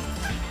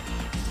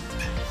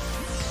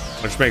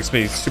 which makes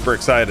me super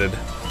excited.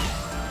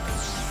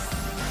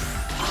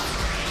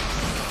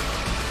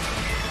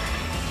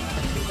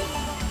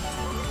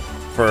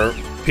 For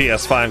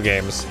PS5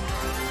 games.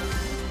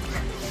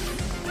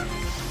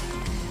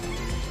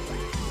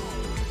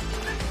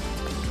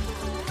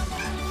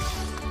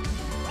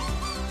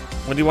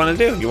 What do you want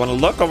to do? You want to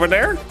look over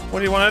there? What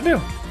do you want to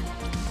do?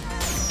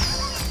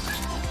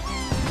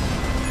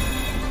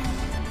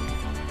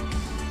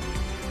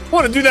 I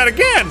want to do that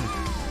again.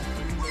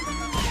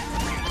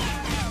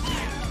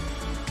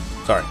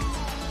 Sorry.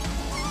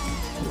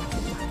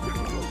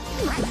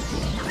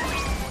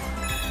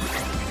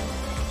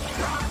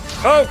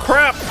 Oh,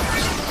 crap.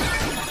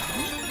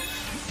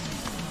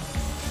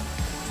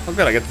 Oh,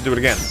 good. I get to do it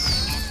again.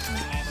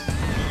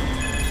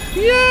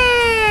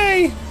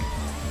 Yay!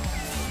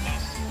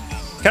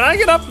 Can I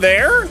get up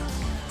there?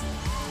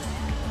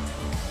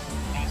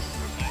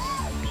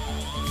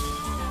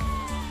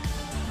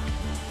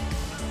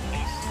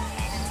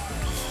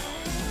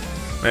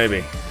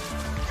 Maybe.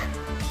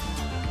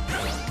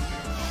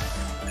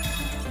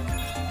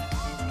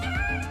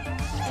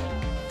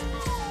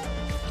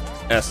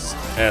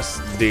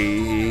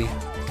 SSD.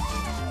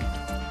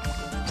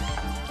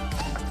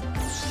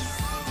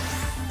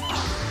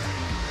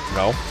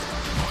 No.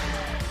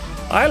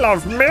 I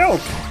love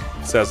milk,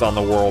 it says on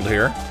the world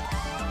here.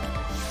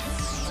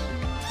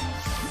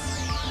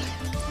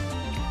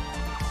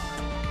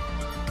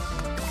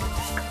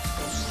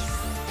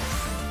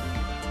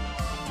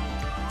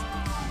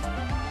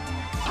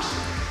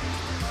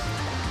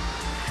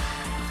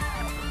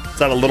 Is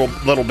that a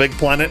little Big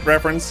Planet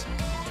reference?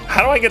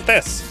 How do I get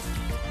this?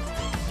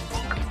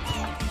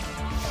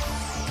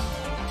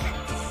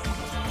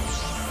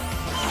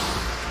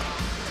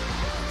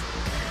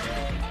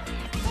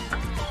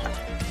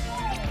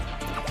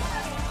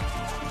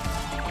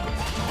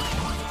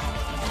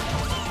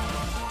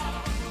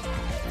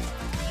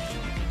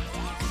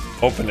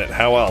 Open it.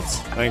 How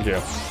else? Thank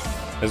you.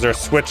 Is there a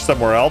switch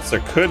somewhere else? There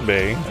could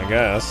be, I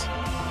guess.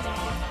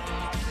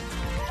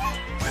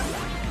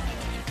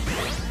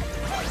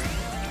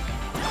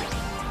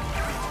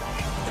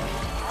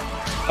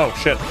 Oh,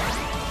 shit.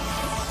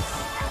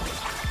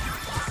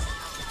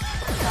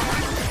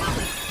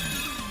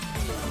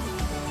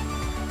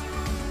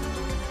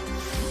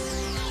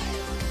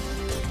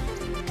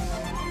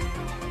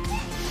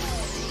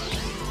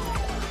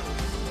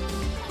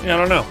 Yeah, I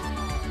don't know.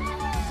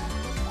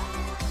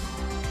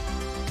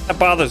 That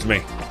bothers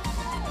me.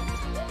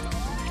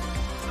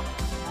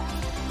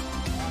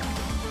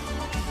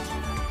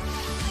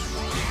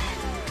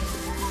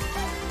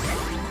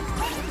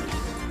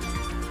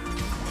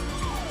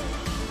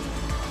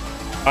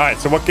 All right,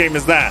 so what game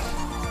is that?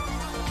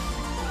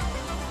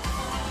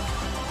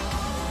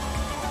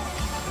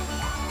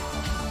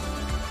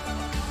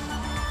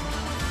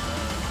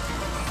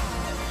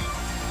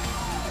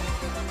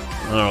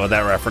 I don't know what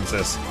that reference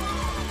is.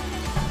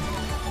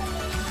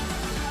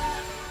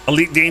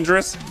 Elite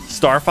Dangerous?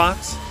 Star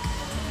Fox?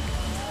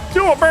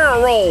 Do a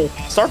barrel roll!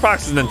 Star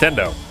Fox is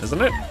Nintendo, isn't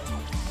it?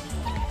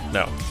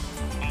 No.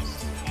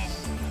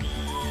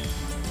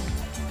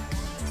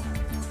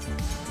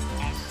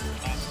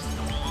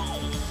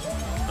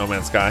 No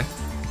Man's Sky.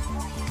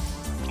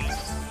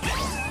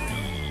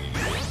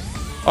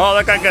 Oh,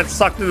 that guy got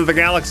sucked into the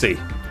galaxy.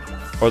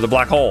 Or the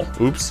black hole.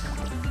 Oops.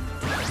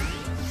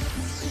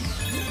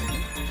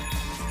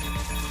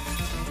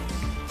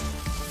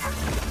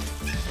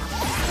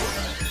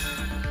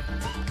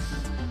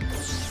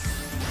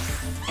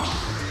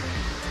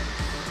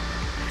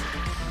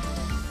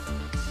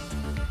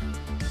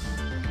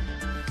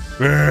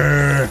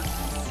 There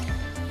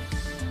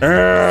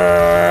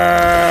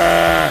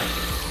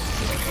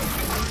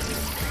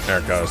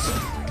it goes.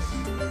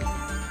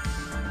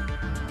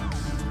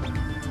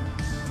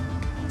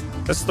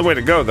 This is the way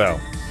to go, though.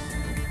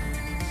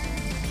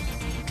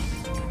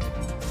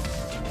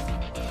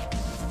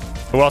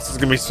 Who else is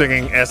going to be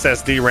singing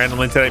SSD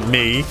randomly today?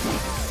 Me.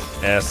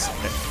 S,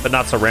 but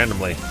not so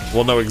randomly.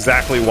 We'll know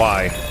exactly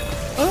why.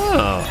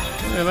 Oh,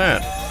 look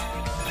at that.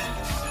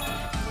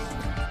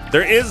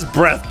 There is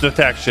breath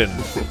detection.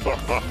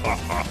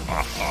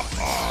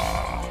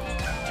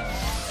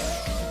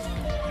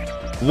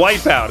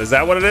 Wipeout, is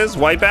that what it is?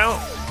 Wipeout?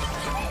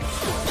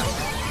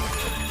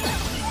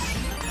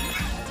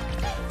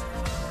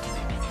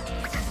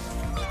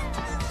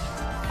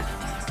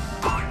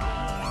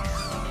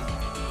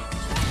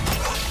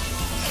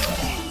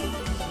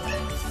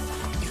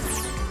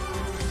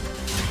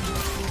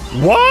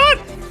 What?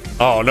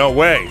 Oh, no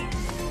way.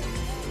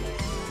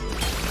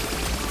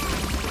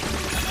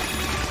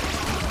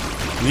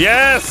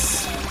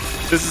 Yes!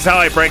 This is how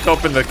I break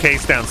open the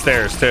case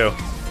downstairs, too.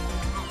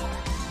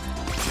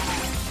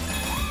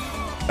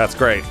 That's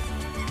great.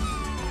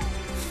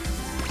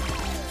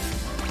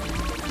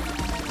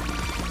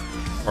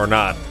 Or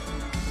not.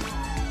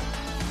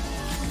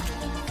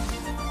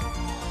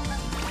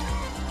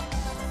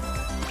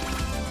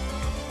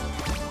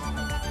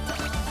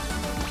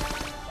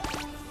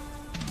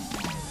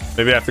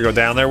 Maybe I have to go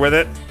down there with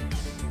it.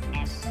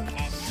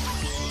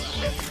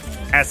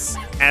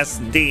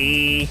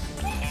 SSD.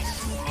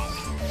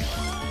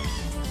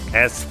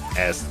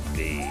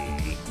 SSD.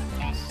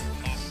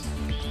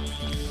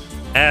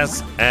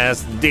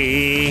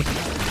 SSD.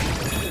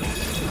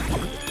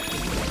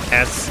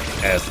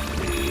 SSD.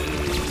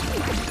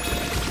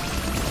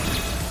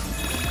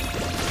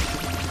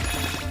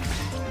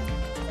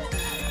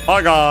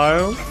 Hi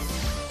guys.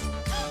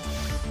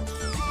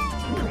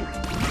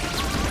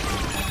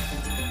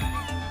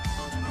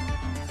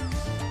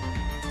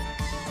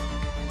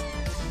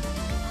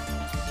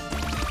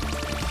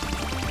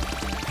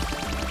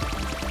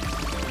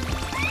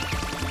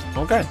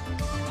 Okay.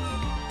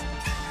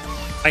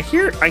 I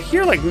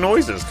hear like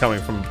noises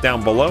coming from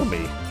down below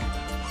me.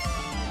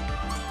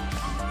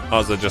 Oh,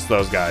 is it just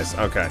those guys?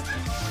 Okay.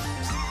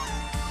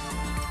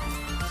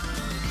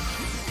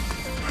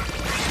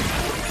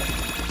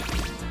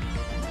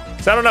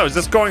 So I don't know, is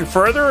this going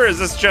further or is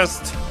this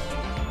just...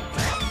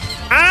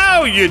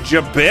 Ow, you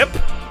jabip!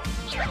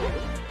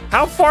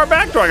 How far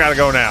back do I gotta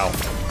go now?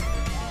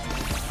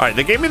 All right,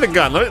 they gave me the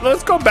gun.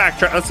 Let's go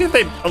backtrack. Let's see if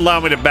they allow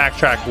me to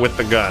backtrack with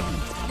the gun.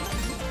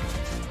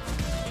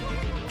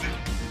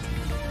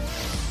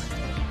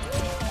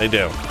 They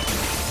do.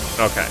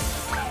 Okay.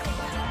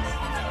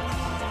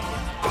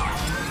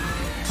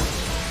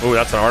 Ooh,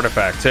 that's an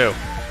artifact too.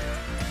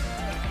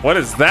 What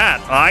is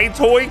that? Eye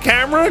toy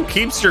camera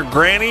keeps your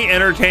granny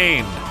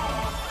entertained.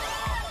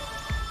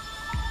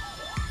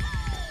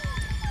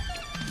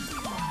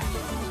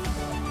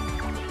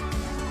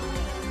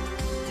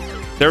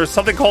 There was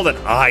something called an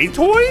eye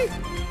toy?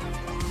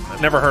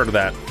 I've never heard of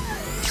that.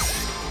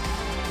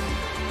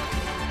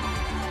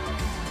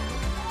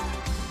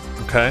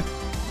 Okay.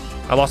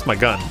 I lost my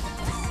gun.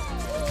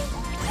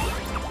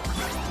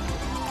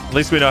 At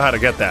least we know how to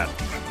get that.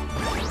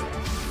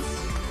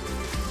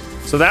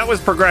 So that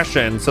was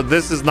progression. So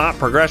this is not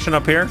progression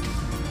up here.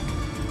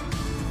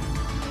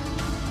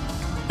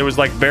 It was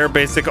like bare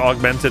basic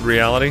augmented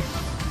reality.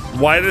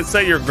 Why did it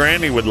say your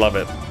granny would love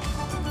it?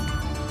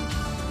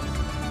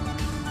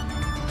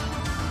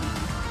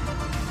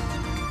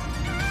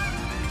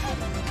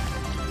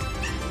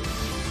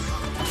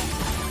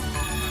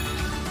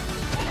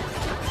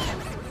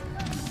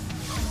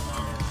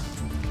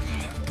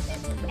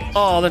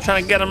 Oh, they're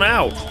trying to get him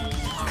out.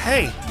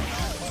 Hey.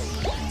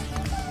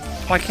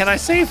 Why can't I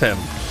save him?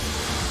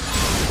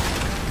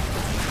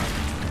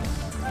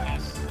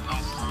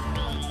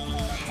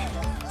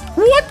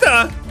 What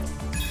the?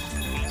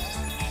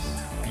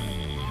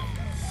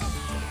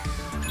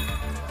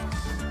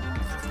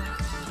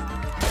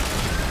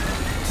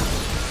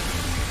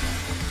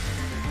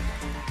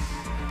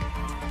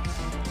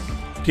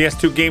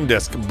 PS2 game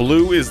disc.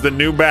 Blue is the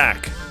new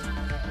back.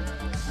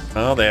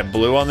 Oh, they have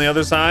blue on the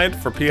other side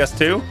for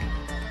PS2?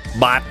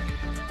 Bot.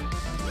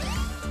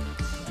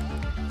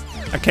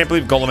 I can't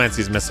believe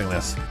Golomancy's missing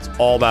this. It's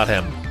all about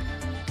him.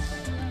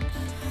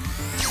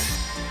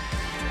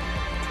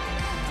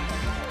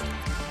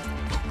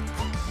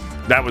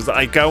 That was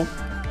Ico.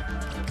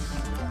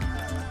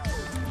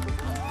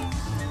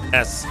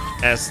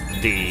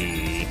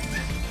 SSD.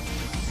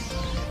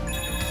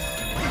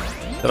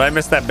 Did I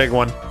miss that big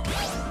one?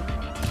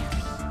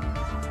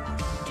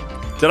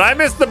 Did I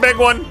miss the big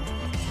one?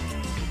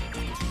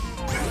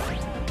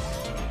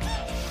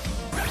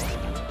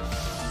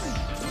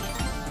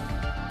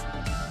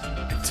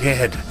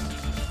 Did.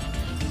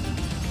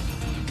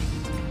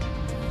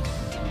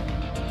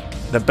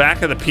 The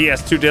back of the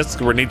PS2 discs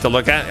were neat to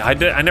look at.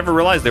 I never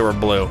realized they were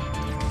blue.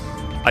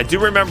 I do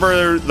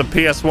remember the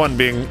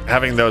PS1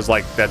 having those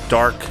like that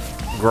dark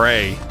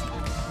gray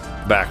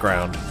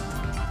background.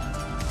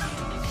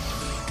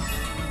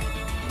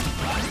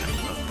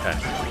 Okay.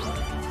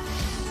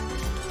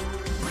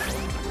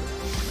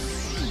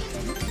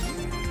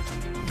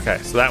 Okay,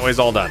 so that way's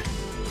all done.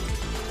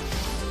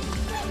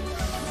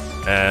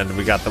 And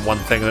we got the one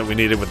thing that we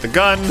needed with the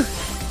gun.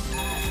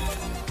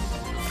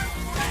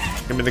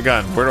 Give me the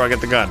gun. Where do I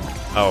get the gun?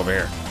 Oh, over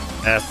here.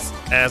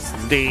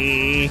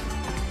 SSD.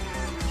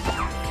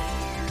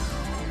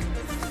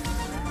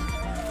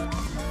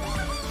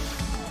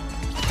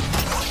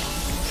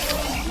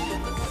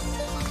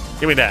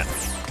 Give me that.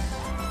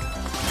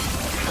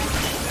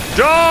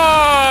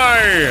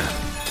 Die!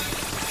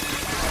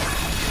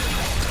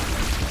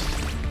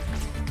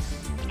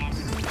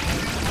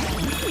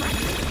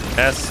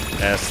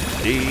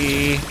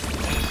 SSD.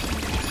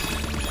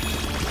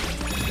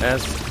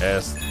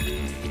 SSD.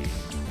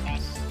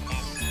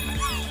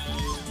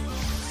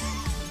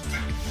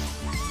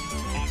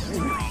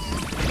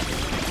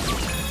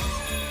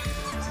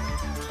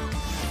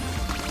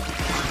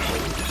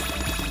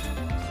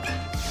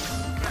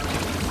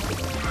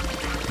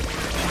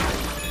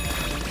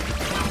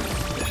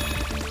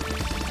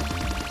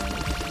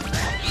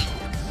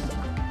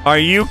 Are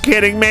you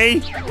kidding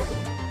me?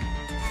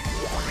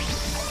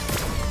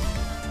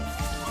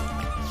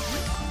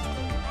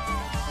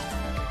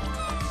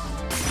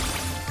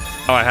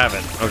 Oh, I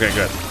haven't. Okay,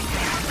 good.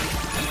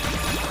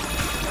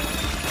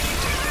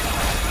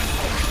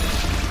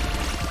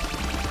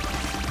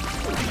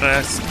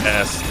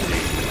 SSD.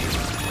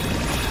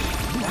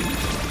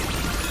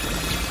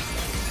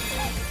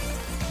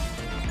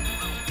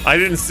 I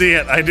didn't see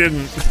it. I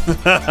didn't.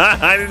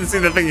 I didn't see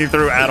the thing you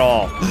threw at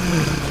all.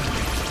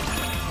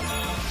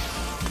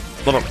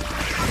 Little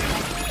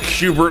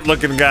Hubert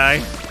looking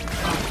guy.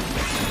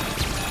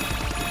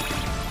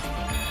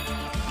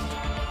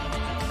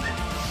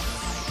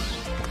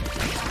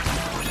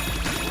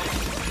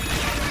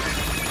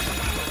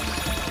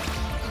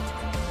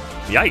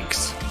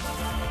 Yikes.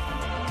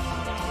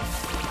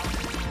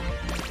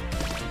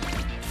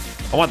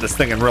 I want this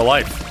thing in real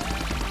life.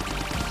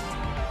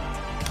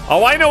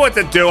 Oh, I know what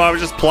to do. I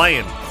was just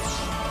playing.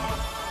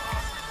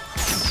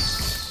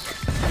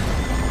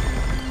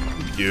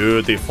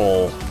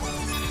 Beautiful.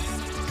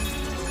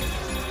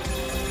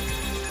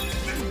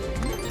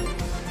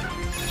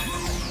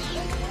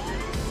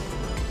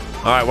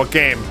 All right, what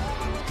game?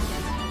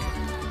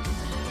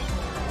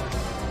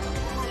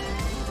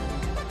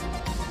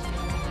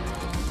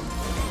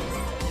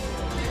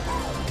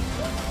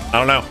 I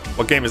don't know.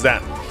 What game is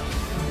that?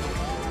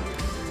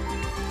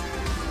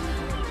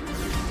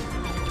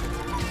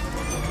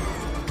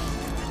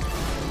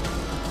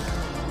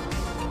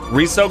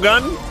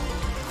 Resogun?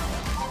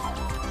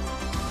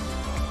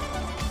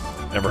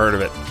 Never heard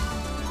of it.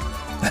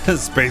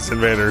 Space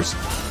Invaders.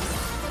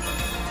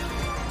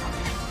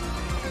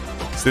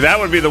 See, that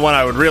would be the one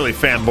I would really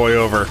fanboy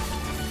over.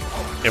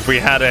 If we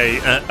had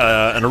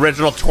an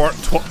original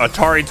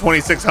Atari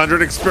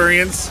 2600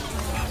 experience.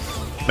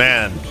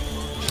 Man.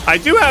 I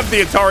do have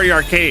the Atari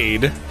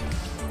Arcade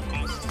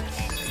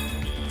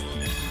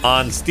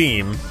on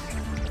Steam.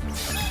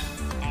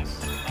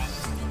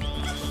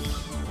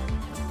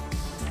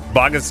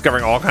 Bog is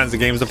discovering all kinds of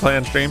games to play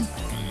on stream.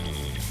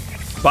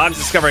 Bog's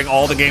discovering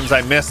all the games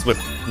I missed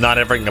with not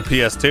having a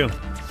PS2.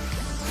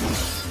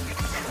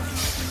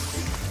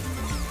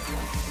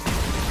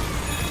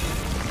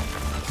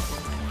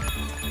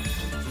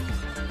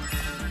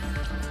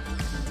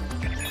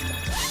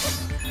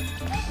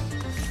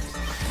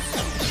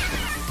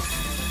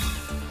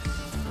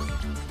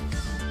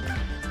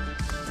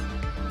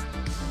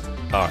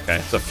 Oh, okay,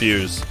 it's a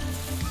fuse.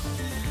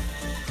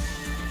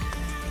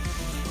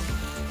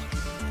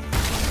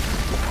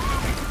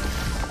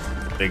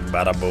 Big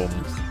bada boom.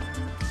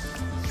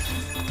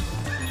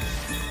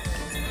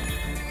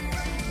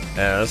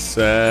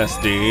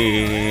 SSD.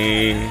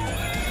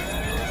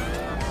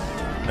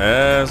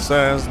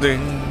 SSD.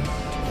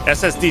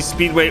 SSD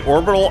Speedway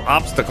Orbital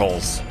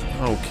Obstacles.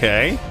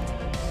 Okay.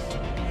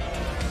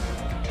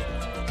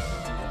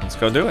 Let's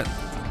go do it.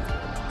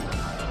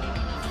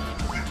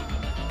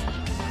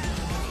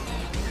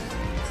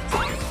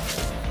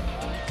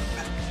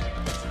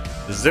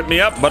 Zip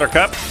me up,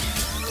 Buttercup.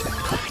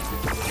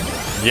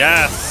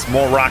 Yes,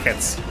 more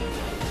rockets.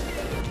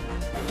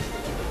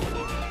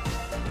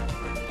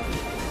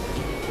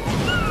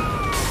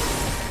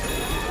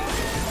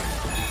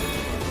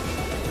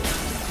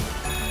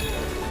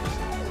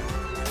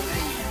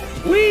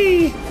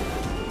 Whee!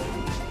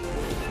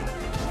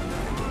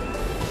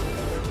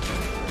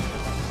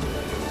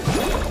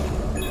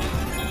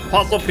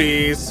 Puzzle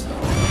piece.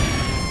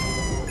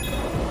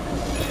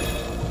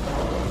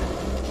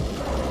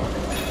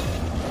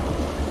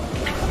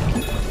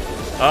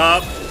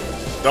 Up.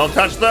 Don't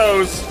touch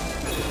those.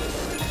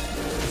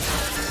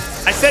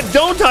 I said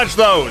don't touch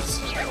those.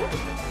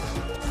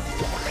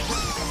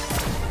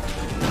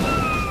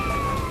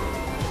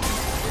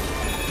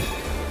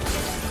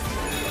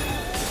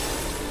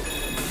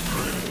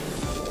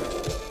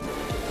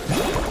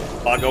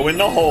 I'll go in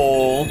the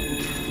hole.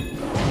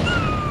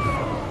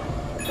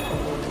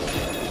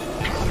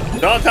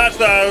 Don't touch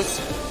those.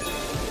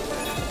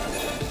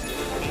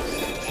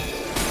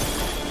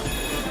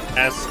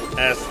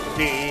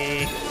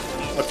 SSD.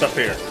 What's up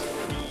here?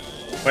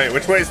 Wait,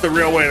 which way is the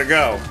real way to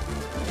go?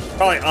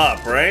 Probably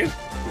up, right?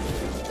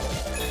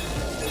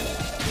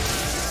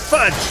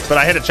 Fudge! But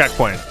I hit a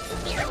checkpoint.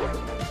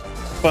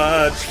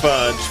 Fudge,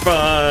 fudge,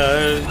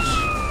 fudge.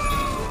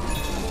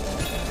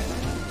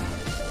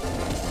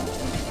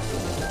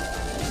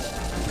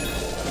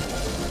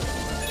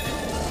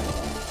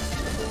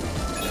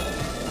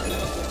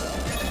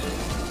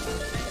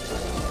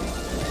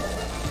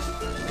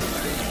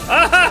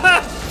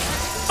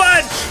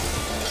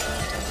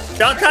 Fudge!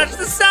 Don't touch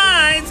the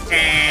signs!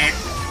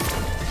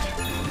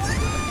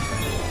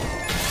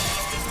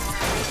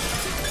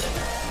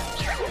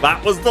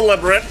 That was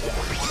deliberate.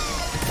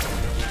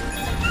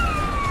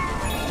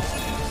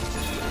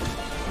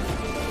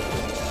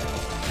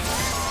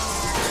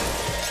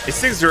 These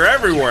things are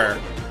everywhere.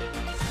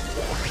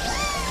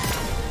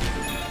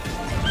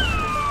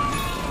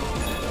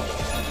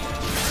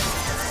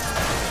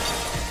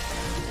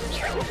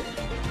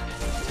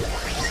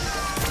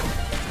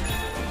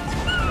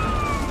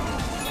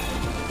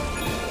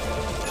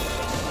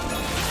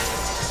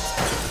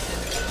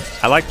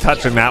 I like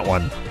touching that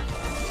one.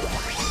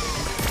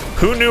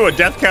 Who knew a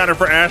death counter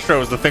for Astro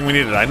was the thing we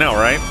needed? I know,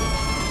 right?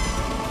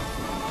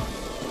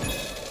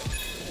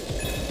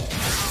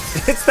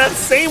 It's that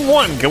same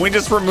one. Can we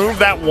just remove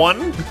that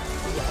one?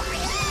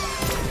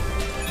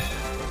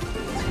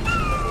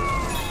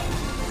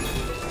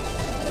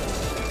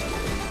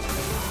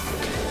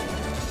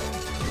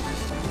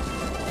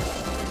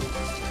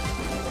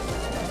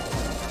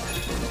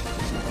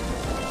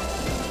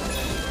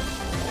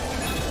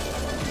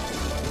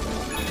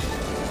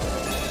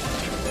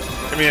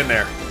 Get me in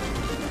there.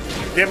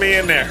 Get me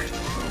in there.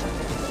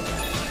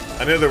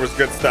 I knew there was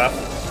good stuff.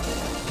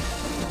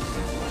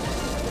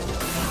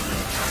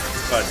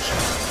 Fudge.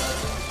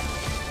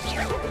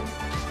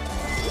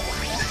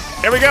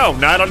 Here we go.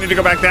 Now I don't need to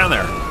go back down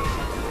there.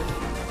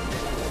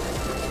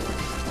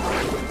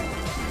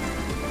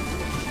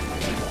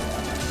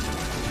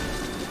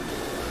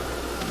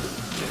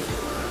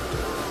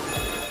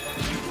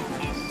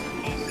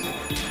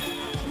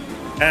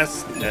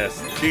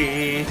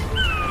 SSD.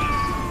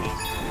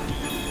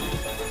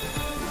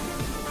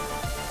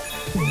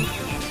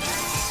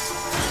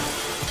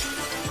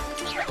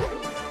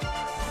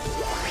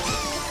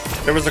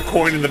 There was a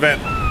coin in the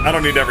vent. I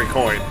don't need every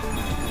coin.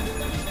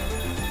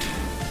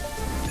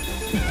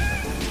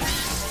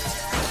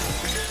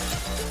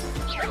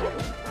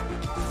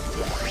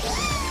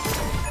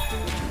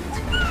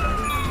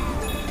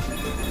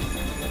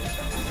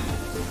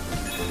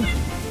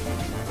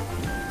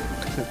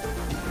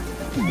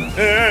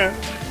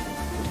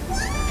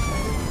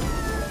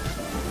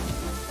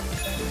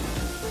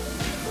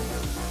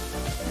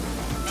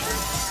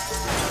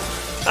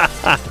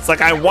 It's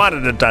like I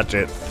wanted to touch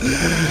it.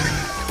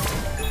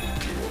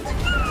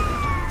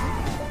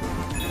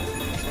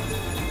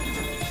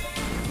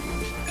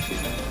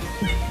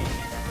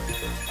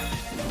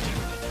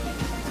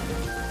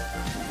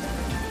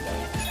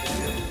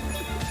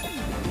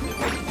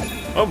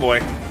 Oh boy.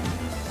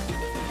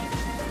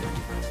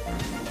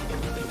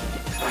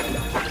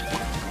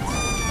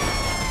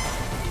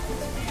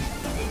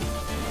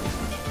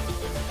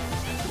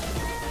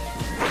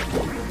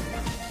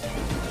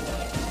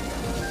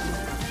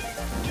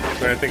 Is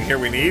there anything here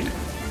we need?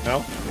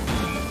 No?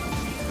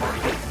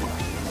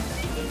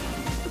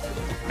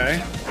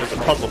 Okay, there's a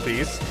puzzle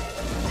piece.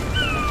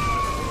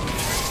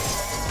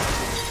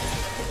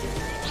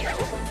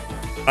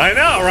 I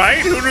know, right?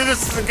 Who knew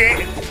this is a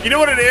game? You know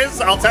what it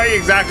is? I'll tell you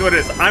exactly what it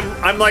is.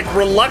 I'm like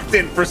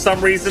reluctant for some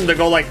reason to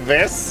go like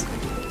this.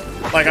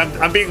 Like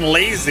I'm being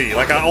lazy.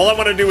 Like all I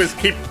want to do is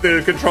keep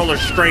the controller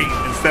straight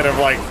instead of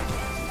like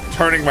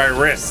turning my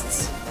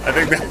wrists. I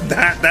think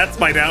that's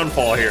my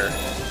downfall here.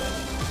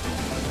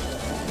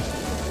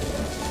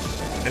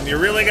 And you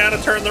really got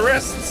to turn the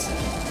wrists.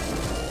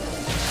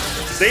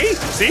 See?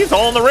 See? It's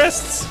all in the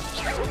wrists.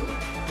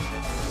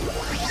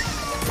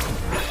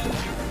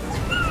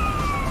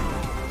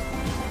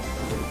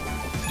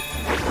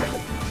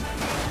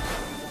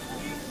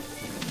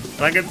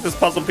 Can I get this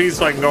puzzle piece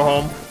so I can go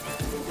home?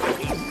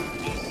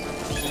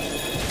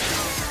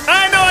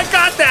 I know I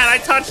got that! I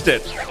touched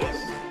it!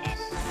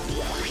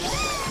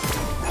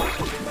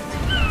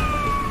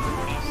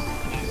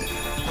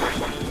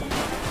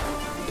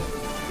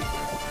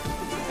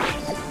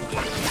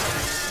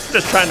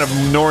 Just trying to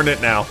norn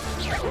it now.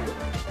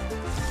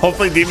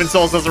 Hopefully Demon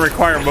Souls doesn't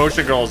require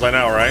motion controls, I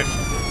know, right?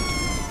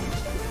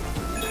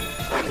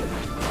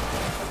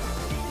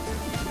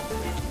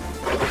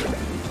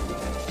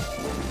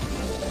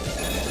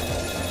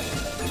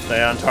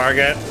 Stay on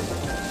target.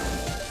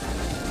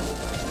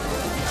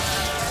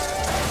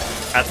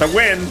 That's a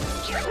win.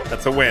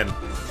 That's a win.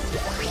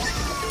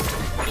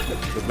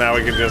 Because now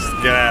we can just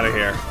get out of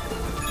here.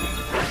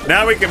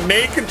 Now we can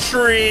make a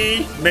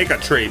tree. Make a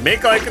tree.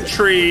 Make like a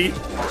tree.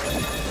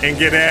 And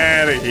get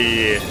out of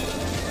here.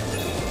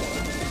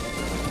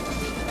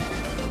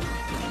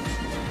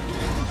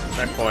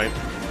 Checkpoint.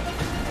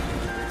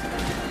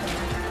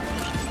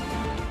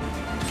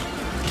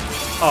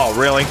 Oh,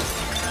 really?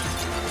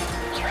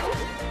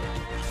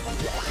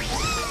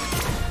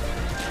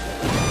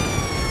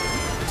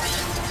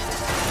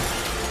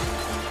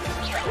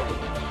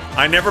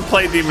 I never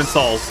played Demon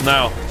Souls.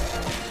 No.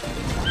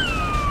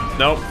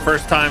 Nope.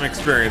 First time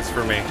experience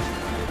for me.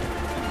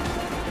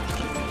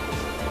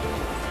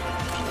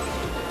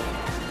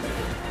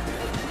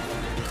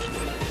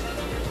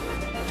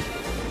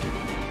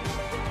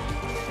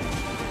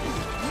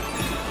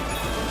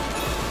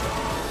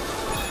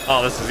 Oh,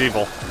 this is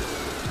evil.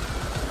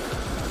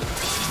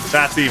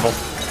 That's evil.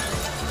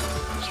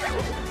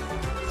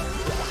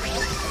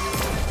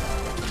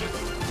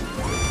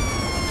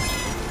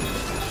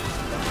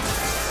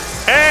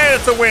 Hey,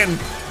 it's a win.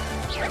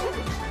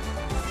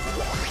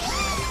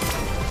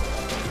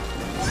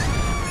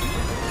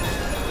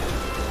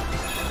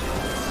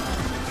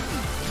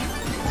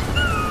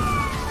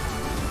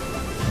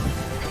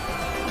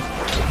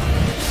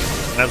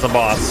 That's a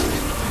boss.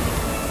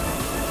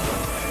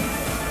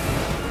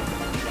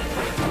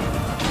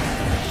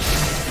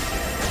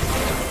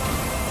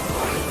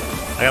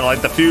 I gotta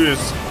light the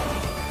fuse.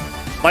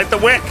 Light the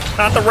wick,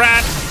 not the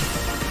rat.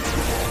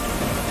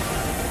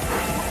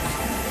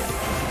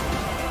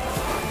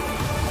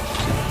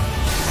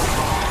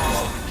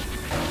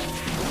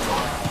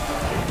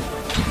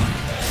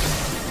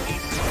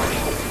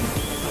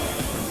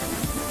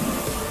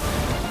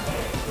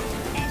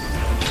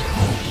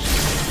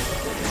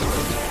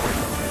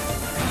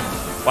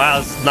 Wow,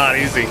 this is not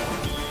easy.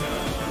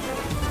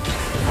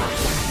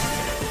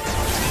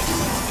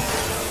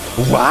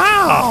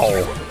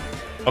 Wow!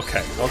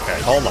 Okay,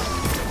 hold on.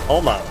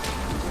 Hold on.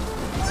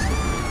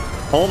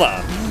 Hold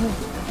on.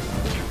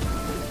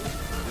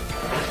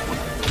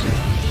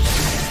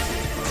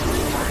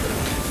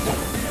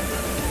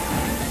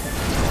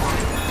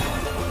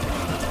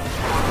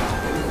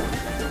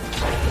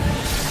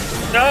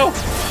 No!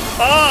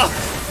 Ah!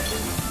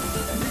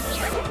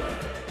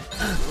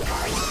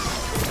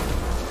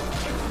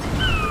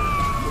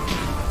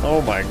 Oh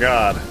my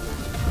god.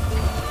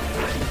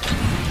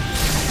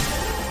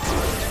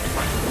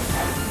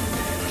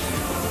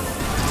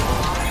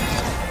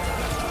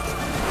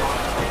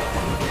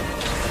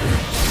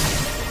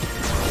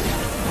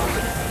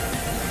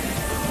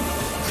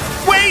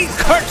 Wait!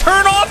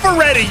 Turn off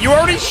already! You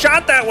already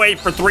shot that way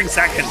for 3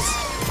 seconds.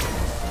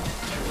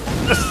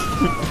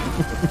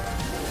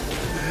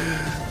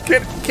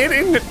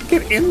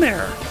 Get in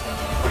there.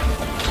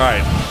 All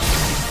right.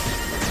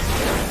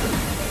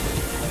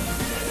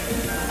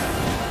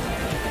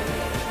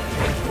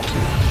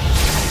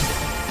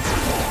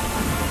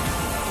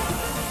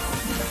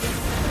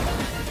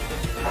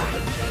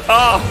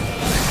 Oh,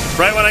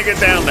 right when I get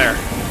down there.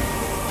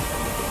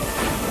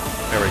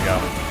 There we go.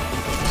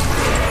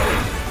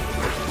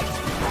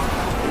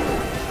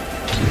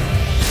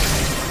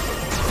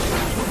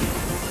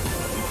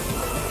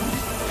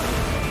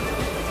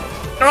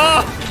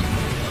 Oh!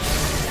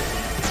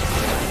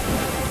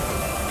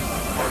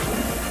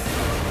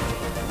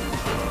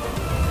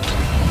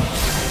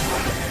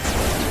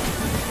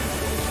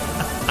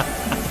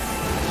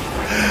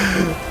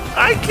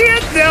 I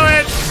can't do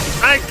it!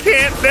 I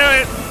can't do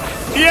it!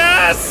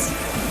 Yes!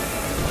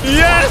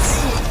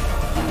 Yes!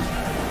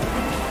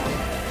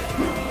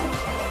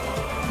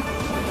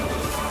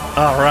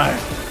 All right.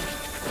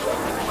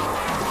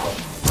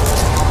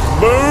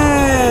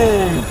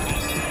 Boom!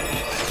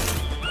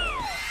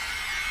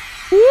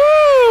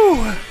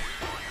 Woo!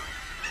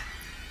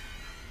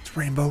 It's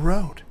Rainbow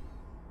Road.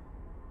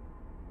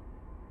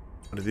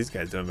 What are these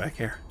guys doing back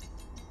here?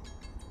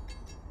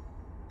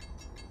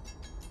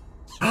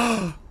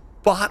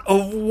 Bot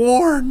of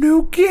War,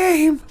 new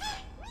game!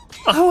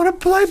 I want to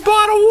play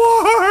Bot of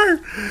War!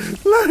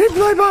 Let me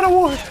play Bot of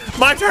War!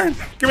 My turn!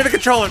 Give me the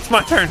controller, it's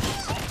my turn!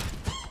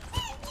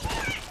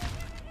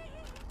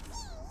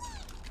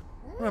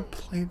 I want to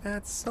play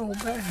that so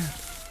bad.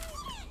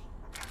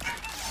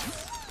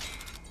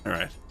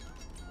 Alright.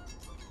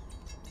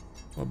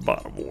 A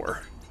Bot of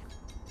War.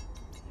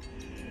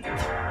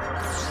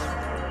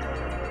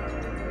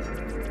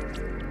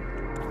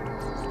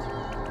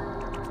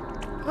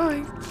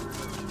 Hi.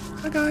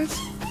 Hi, guys.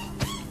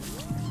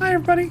 Hi,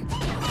 everybody.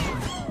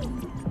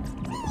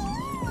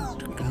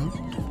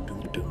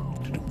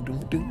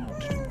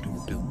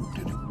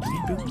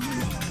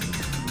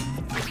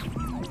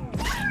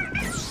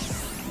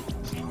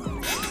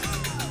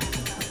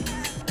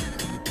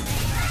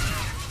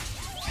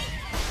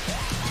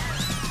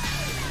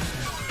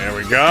 There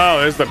we go.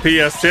 There's the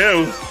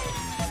PS2.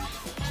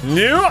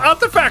 New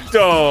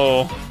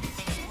Artefacto.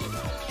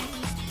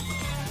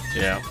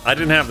 Yeah, I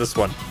didn't have this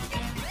one.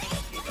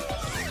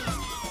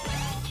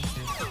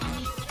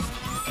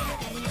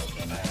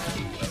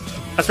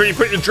 That's where you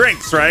put your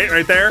drinks, right?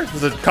 Right there?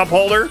 There's a cup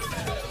holder.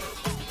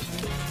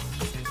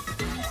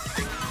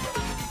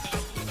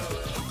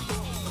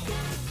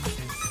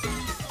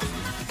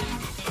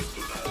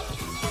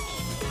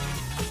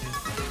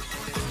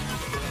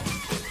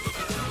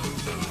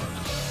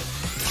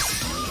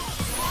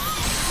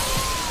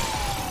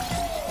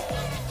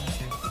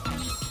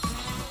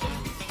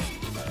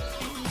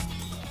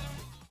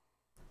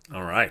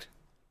 All right.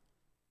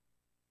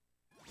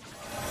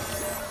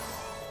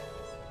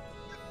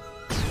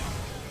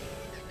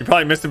 You're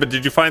probably missed it, but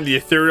did you find the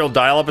ethereal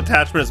dial-up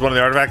attachment as one of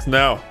the artifacts?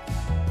 No.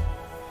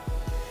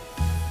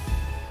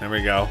 There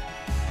we go.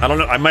 I don't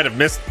know. I might have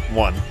missed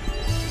one.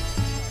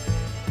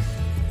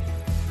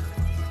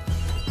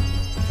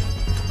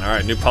 All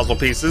right, new puzzle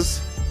pieces.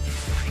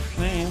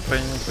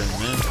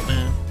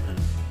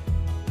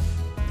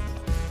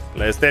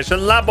 PlayStation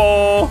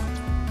Labo.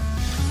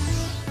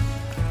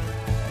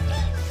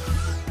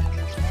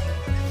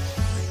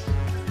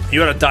 You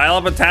had a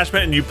dial-up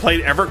attachment and you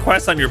played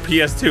EverQuest on your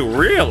PS2.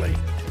 Really?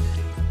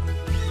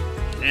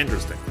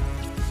 Interesting.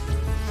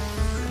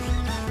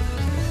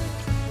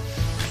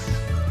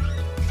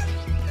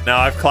 Now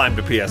I've climbed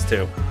to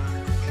PS2.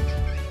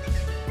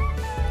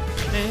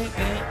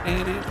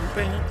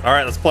 All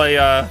right, let's play.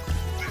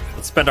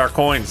 Let's spend our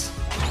coins.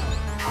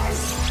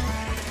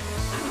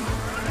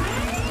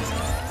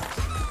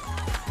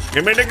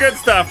 Give me the good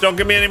stuff. Don't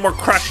give me any more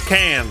crushed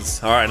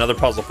cans. All right, another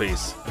puzzle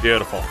piece.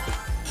 Beautiful.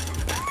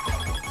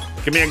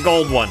 Give me a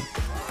gold one.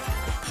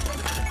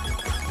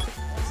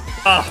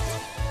 Ah.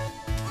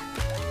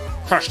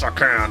 Crushed a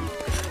can.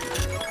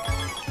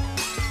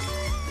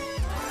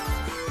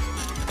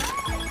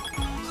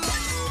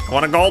 I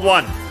want a gold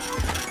one.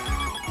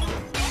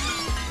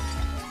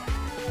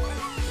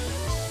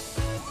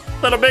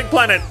 Little Big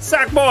Planet,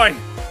 Sackboy.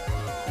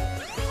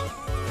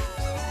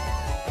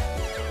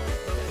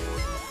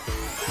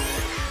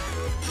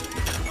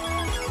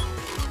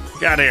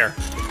 Get out of here.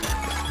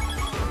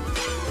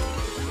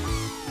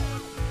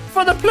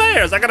 For the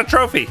players, I got a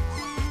trophy.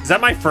 Is that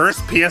my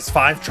first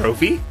PS5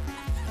 trophy?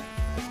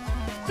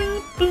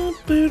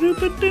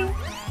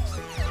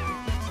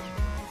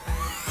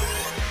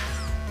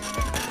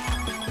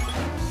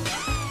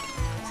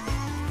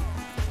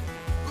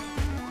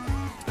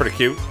 It's pretty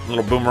cute. A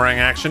little boomerang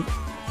action.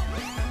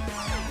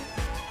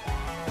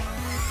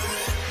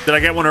 Did I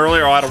get one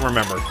earlier? Oh, I don't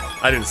remember.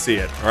 I didn't see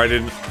it, or I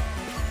didn't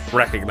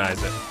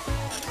recognize it.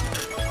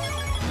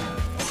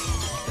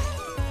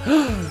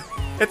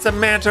 It's a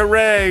manta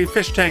ray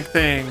fish tank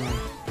thing.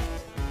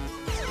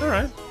 All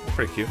right,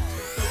 pretty cute.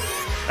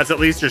 That's at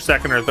least your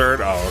second or third.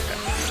 Oh, okay.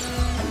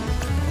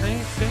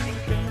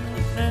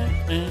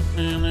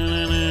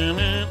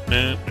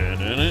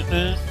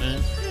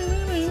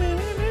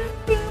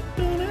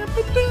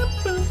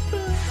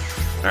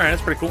 All right,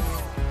 that's pretty cool.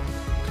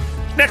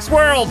 Next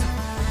world.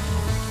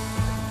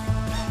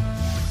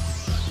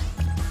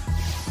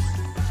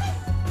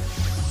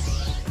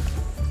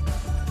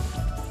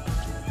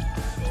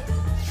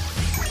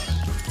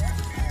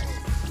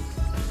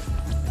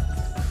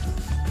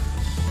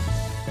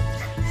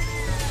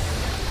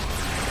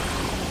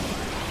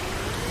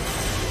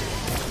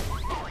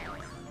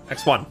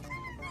 Next one.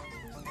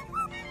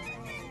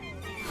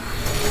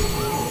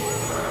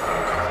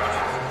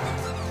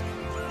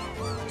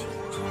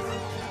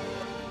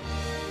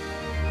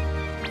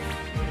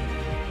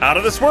 Out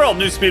of this world,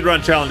 new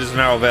speedrun challenges are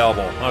now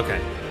available.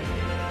 Okay.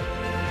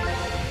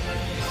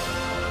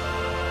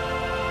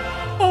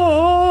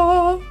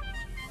 Oh.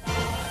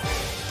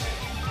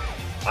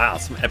 Wow,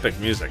 some epic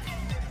music.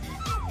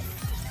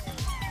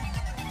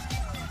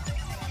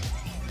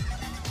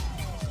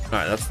 All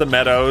right, that's the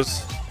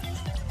meadows.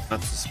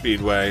 That's the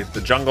speedway.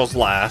 The jungle's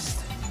last.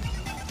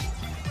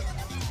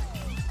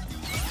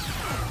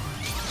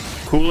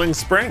 Cooling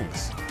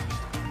Springs.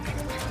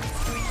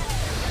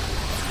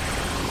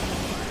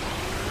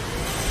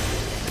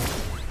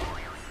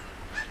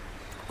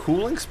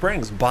 Cooling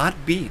Springs, Bot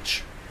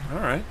Beach. All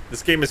right.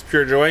 This game is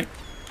pure joy.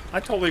 I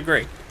totally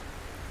agree.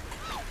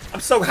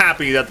 I'm so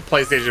happy that the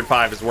PlayStation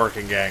 5 is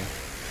working, gang.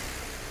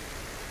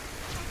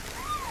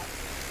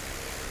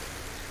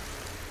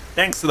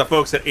 Thanks to the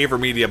folks at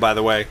AverMedia, by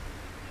the way.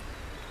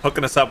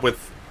 Hooking us up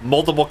with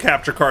multiple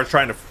capture cards,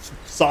 trying to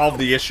solve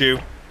the issue.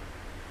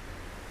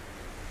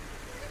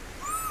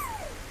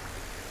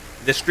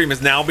 This stream is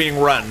now being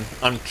run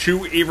on 2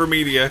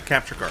 AverMedia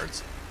capture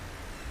cards.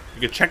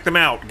 You can check them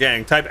out,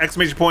 gang. Type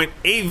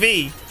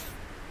 !AV.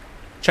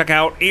 Check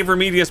out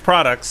AverMedia's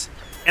products.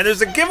 And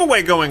there's a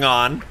giveaway going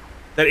on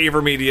that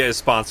AverMedia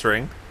is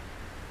sponsoring.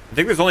 I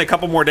think there's only a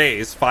couple more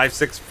days. 4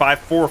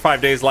 or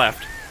 5 days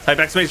left. Type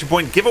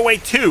 !giveaway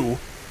 2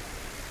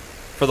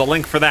 for the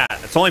link for that.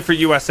 It's only for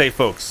USA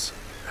folks,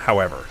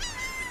 however.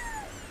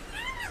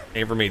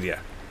 AverMedia.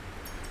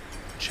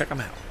 Check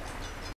them out.